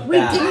them. Like looked we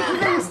bad. didn't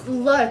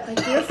even look.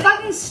 Like we were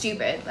fucking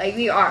stupid. Like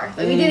we are.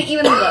 Like we didn't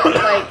even look.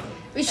 Like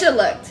we should have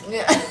looked.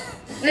 Yeah.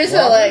 They're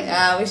so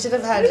like, we should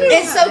have had.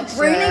 It's so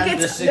extra. Brina The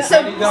gets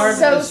security guard,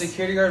 so the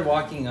security guard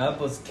walking up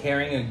was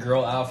carrying a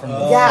girl out from the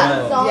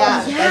Yeah, front.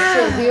 yeah,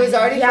 that's true. He was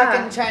already Yeah.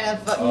 fucking trying to.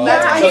 Oh.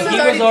 That's why So he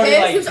was already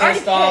pissed. like He was already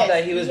pissed off pissed.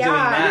 that he was Yeah. doing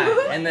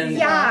that, and then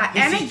Yeah, he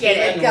and I sees get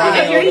it. Caitlyn God.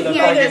 running If you're over the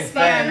hearing fucking this,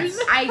 fence.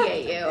 fans, I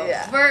get you.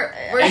 Yeah. We're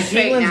And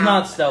straight Caitlin's now.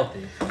 not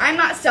stealthy. I'm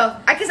not stealth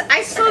because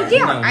I slowed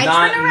down. No, I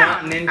not, turned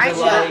not around. ninja I should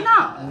like,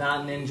 have known.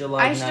 not ninja I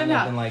like, should not have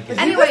nothing known. like it.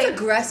 He Anyway, was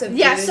aggressive.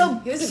 Yeah, dude.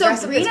 so he was so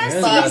aggressive Brina as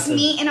Really fuck. sees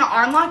me in an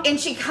arm lock and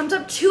she comes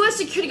up to a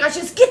security guard. She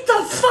says, "Get the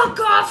fuck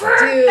off her!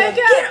 Dude.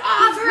 Get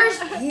off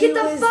her! He Get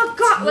the was fuck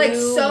off!" Like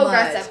too so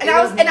aggressive. much. And It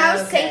I was was and I not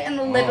was saying, okay.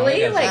 and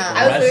literally Oh, like yeah.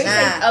 I was literally Nah,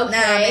 saying, nah,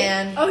 "Okay,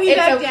 man. Oh, he it's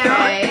backed okay."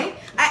 down.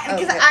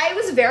 Because Okay. I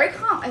was very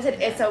calm. I said,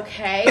 "It's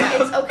okay.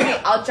 It's okay.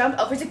 I'll jump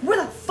over." He's like,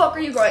 "Where the fuck are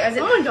you going?" I said,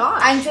 Oh my god.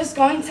 I'm just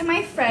going to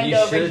my friend You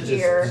over should've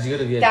here. did you go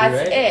to VIP, That's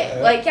right?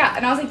 it. Like, yeah.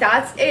 And I was like,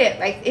 that's it.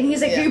 Like, and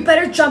he's like, Yeah. you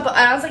better jump. And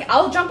I was like,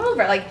 I'll jump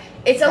over. Like,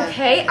 it's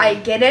okay. I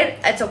get it.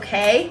 It's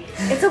okay.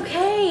 It's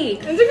okay.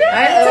 It's okay.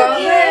 Alright, It's we're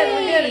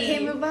okay. good. Okay,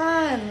 move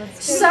on.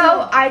 Let's go.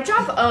 So I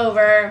jump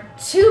over,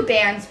 2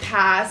 bands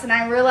pass, and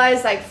I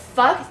realize, like,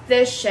 fuck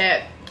this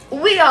shit.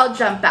 We all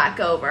jump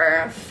back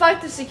over. Fuck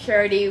the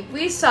security.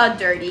 We saw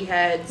dirty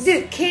heads.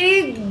 Dude,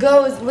 Katie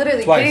goes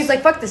literally. Twice. Katie's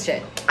like, "Fuck this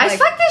shit." I Like,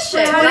 fuck this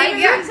shit. 20, Like,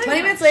 yeah,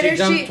 20 minutes later,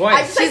 jumped she twice.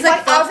 I just she's like,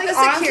 like, I "Fuck was the like,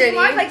 honestly, security."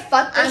 Mark, like,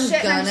 fuck this I'm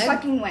shit, and I just gonna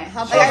fucking went.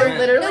 hop Like, I over.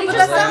 literally No, but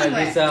just that's fucking not-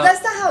 went. Peace out.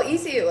 That's not how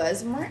easy it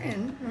was,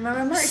 Martin.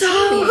 Remember Martin?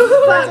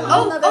 So, That's a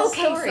whole nother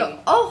okay, story.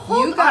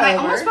 hold You on. got I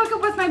over. almost broke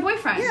up with my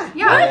boyfriend. Yeah.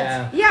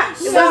 Yeah.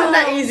 It wasn't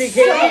that easy,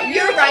 Katie.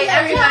 You're right,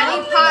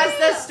 everybody. Pause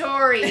the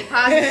story.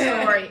 Pause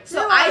the story.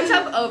 So I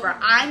jump over.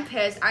 I'm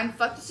pissed. I'm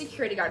fucked the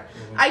security guard.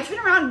 I turn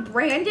around.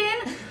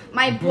 Brandon,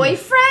 my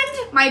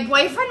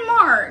boyfriend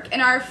Mark,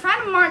 and our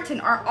friend Martin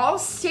are all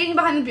standing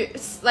behind the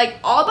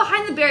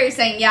behind the barrier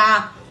saying,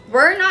 "Yeah,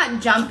 we're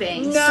not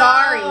jumping. No.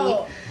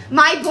 Sorry."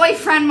 My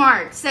boyfriend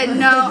Mark said,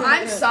 "No,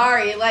 I'm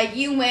sorry. Like,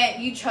 you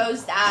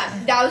chose that.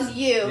 That was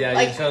you." Yeah,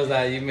 like, you chose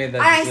that. You made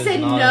that. I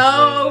decision, said, honestly,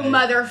 "No,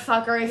 like-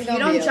 motherfucker. If you Don't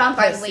don't be a jump,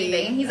 I'm pussy.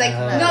 leaving." He's like,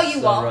 Uh-huh. "No, you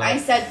So won't." rough. I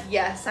said,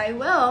 "Yes, I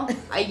will.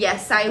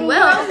 Yes, I Well,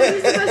 will." were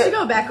you supposed to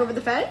go back over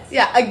the fence?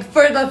 Yeah, like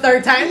for the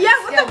third time. Yeah,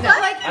 what the fuck?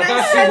 Like, I and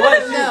thought said, she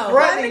was. She No. was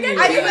threatening you.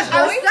 I She was, was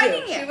I was going to.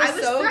 threatening She it. was I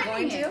was so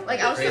threatening going it. to.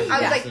 Like, I was Crazy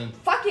like, person.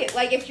 fuck it.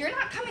 Like, if you're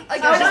not coming,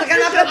 like, I was like, I'm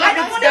not gonna I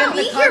don't want spend to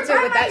the be here concert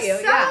by without you.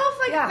 Yeah. myself.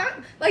 Like, Yeah.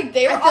 like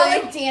they were I feel all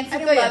you. like dancing I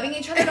and feel you. loving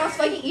each other. And I was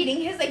fucking eating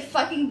his like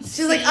fucking.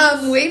 She's like,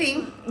 seeds.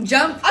 waiting,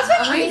 jump. I was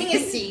fucking eating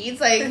his seeds.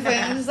 Like,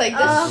 fucking just like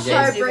this. shit's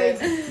Heartbreak.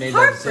 stupid. Made that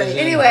Heartbreak. decision.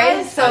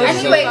 Anyway, so I was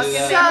Anyway, supposed to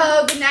do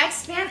that. so the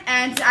next band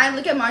ends, and I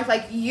look at Mark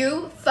like,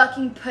 "You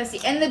fucking pussy,"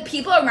 and the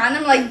people around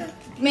him like,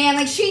 "Man,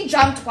 like she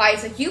jumped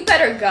twice. Like you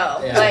better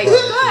go." Yeah. Like,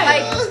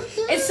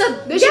 Good. and so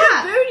They should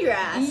have yeah. booed your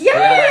ass.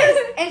 Yes!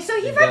 And so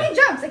he You fucking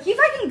got- jumps. Like, he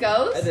fucking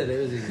goes. I did. It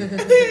was easy.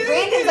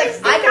 Brandon's like,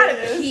 I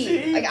gotta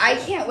pee. Like, I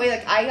can't wait.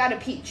 Like, I gotta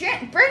pee.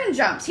 Brandon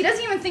jumps. He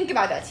doesn't even think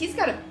about us. He's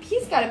gotta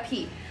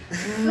pee.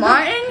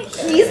 Martin,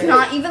 he's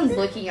not even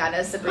looking at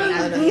us,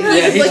 Sabrina.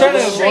 Yeah, he's trying to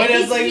looking avoid straight.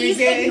 us like we He's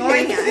can't.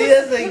 ignoring us.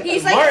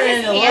 He's like, Martin,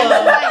 his hello. hands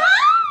are like,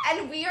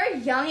 and we are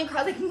yelling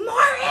across like,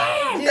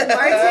 Martin! Dude,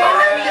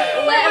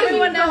 Martin. Let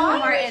everyone know who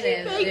Martin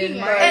is. faking Dude, it.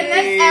 Martin. And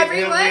then He'll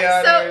everyone, be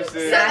on so there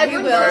soon. Yeah, he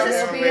everyone will. goes to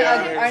He'll scream be at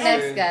on him. there Our soon.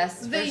 next guest,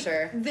 for The,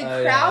 sure. the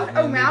Oh, crowd yeah,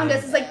 he'll be around there.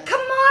 us is like,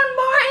 "Come on,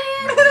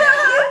 Martin! You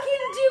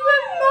can do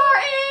it,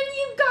 Martin!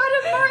 You got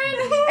it,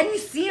 Martin!" And you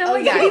see him Oh,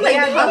 like, yeah, getting like he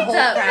had the pumped whole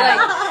up, crowd.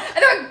 like,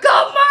 and they're like,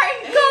 "Go,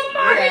 Martin! Go,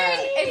 Martin!"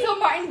 Yeah. Until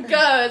Martin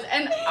goes,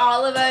 and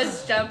all of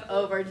us jump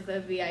over to the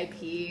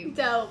VIP.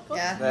 Dope.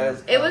 Yeah. That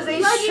is It was a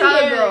Legendary.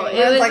 struggle.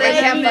 It was like, I a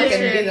can't fucking be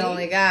mission. the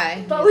only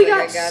guy. But He's we like,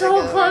 got I gotta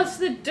so go. close to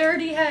the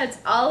dirty heads,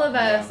 all of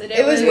us. And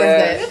It was Yeah.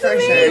 worth it, It's for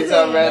It's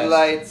sure. on red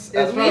lights.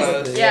 It's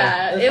That's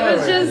Yeah, it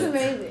was just.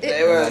 Amazing.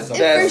 They were It that's for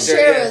dirty sure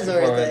as was worth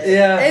performance. it.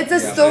 Yeah. It's a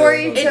Yeah.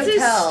 story to It's a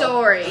tell.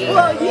 story.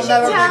 Well, you We'll should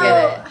never tell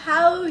forget it.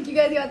 how you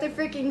guys got the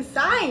freaking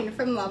sign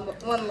from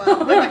One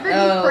Love. Like the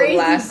freaking Oh, crazy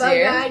last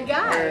year? bug-eyed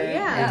guy. Or- We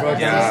Yeah. broke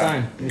Yeah. down the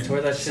sign. We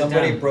tore that shit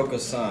Somebody down. broke a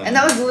sign. And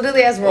that was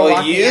literally as we're Well,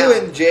 walking you out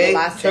and Jake the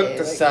last took day,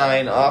 the like,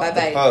 sign off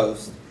bye-bye. the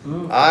post.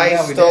 Mm. I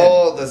Yeah, we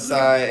stole the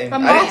sign.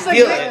 From I didn't off the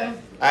steal ground. it.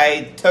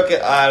 I took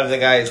it out of the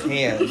guy's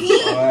hands. did.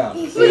 Oh, yeah.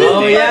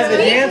 Oh yeah, the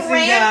We dancing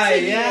ran guy.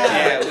 to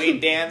Yeah. Yeah, we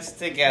danced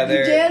together.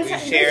 You danced-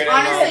 We shared a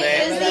honestly, moment.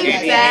 it's the and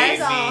he best- gave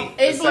me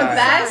It's the sign.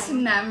 best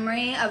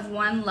memory of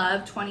One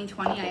Love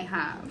 2020 I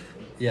have.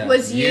 Yeah.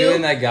 Was you-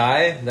 and that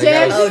guy? That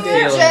Dancing guy was dude.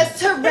 killing. Just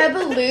to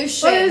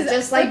Revolution, What is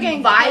just like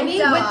freaking vibing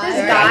coked with up? this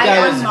That guy, guy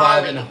on was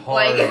Molly. vibing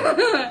hard. I don't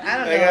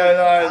That know. guy was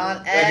on.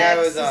 On That guy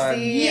was on.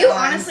 ecstasy, You on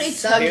honestly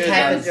some took He was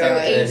type on of drug.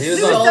 drugs. Yeah, he was He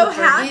was on- so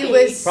happy. He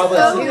was Probably-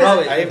 so probably-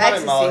 I think probably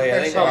ecstasy Molly. I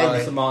for think sure. Molly.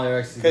 Probably Somali or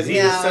ecstasy. Because he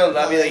Yeah. was so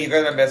lovely. Like, you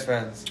guys are my best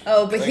friends.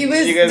 Oh, but he Like,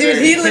 was, you guys dude, are-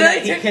 he He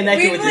literally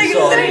connected with your like,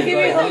 soul. literally, He he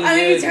was was, like, and then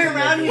he he turned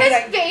around and he His was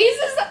like, face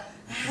is.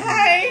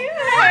 hi,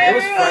 It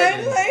was frightening.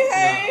 everyone, like,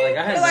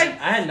 hi. No,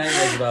 like I had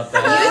nightmares about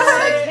that.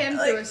 You took him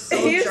through a soul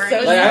He's so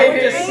journey. Like I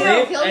went to scary.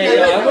 sleep. He'll Hey, never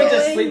yo, I went to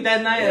really- sleep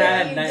that night and I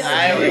had nightmares.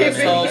 I was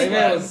so Like,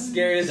 man, it was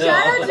scary as hell.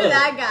 Shout out to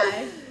that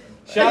guy.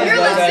 Sean You're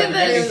does listening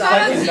that. to this. It's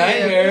fucking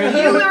nightmare.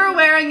 You were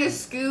wearing a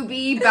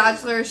Scooby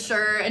Bachelor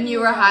shirt and you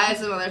were high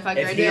as a motherfucker.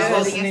 If and you he's were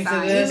holding listening a to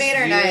sign. this, You made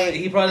our night.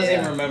 he probably doesn't Yeah.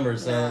 even remember.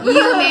 So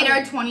You made our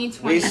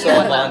 2020. We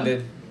soul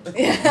bonded.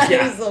 Yeah,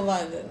 he's so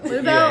bonded. What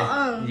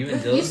about you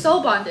and Dylan, You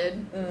soul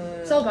bonded.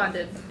 Soul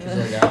bonded. He's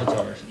like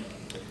avatars.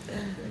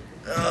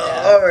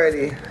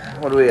 Alrighty.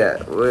 What are we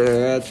at?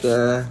 We're at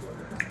the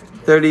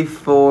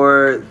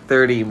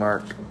 34:30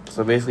 mark.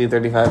 So basically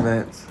 35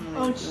 minutes.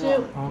 oh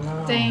shoot? Oh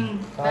no. Dang.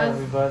 Bye, That was-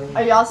 everybody.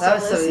 Are y'all still That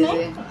was so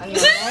listening?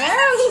 easy.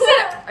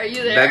 Are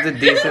you there? That's a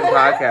decent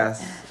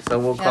podcast. So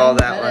we'll call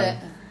that one.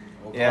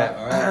 Okay,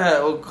 all right. Yeah.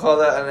 We'll call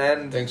that an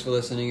end. Thanks for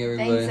listening,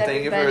 everybody. Thanks,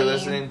 Thank you for everybody.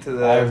 listening to Bye,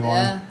 the, everyone.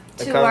 Yeah.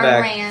 the To our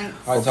comeback. rant.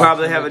 We'll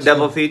probably have a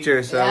double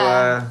feature. So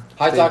Yeah.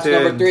 High stay Talks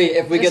number tuned. 3.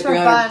 If we Just get for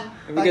 300, fun.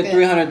 if we Fuck get it.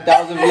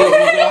 300,000 views, we'll do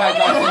High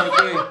Talks number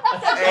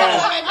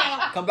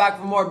 3. Come back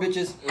for more,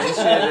 bitches. We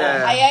should,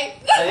 Aye,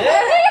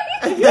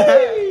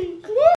 aye.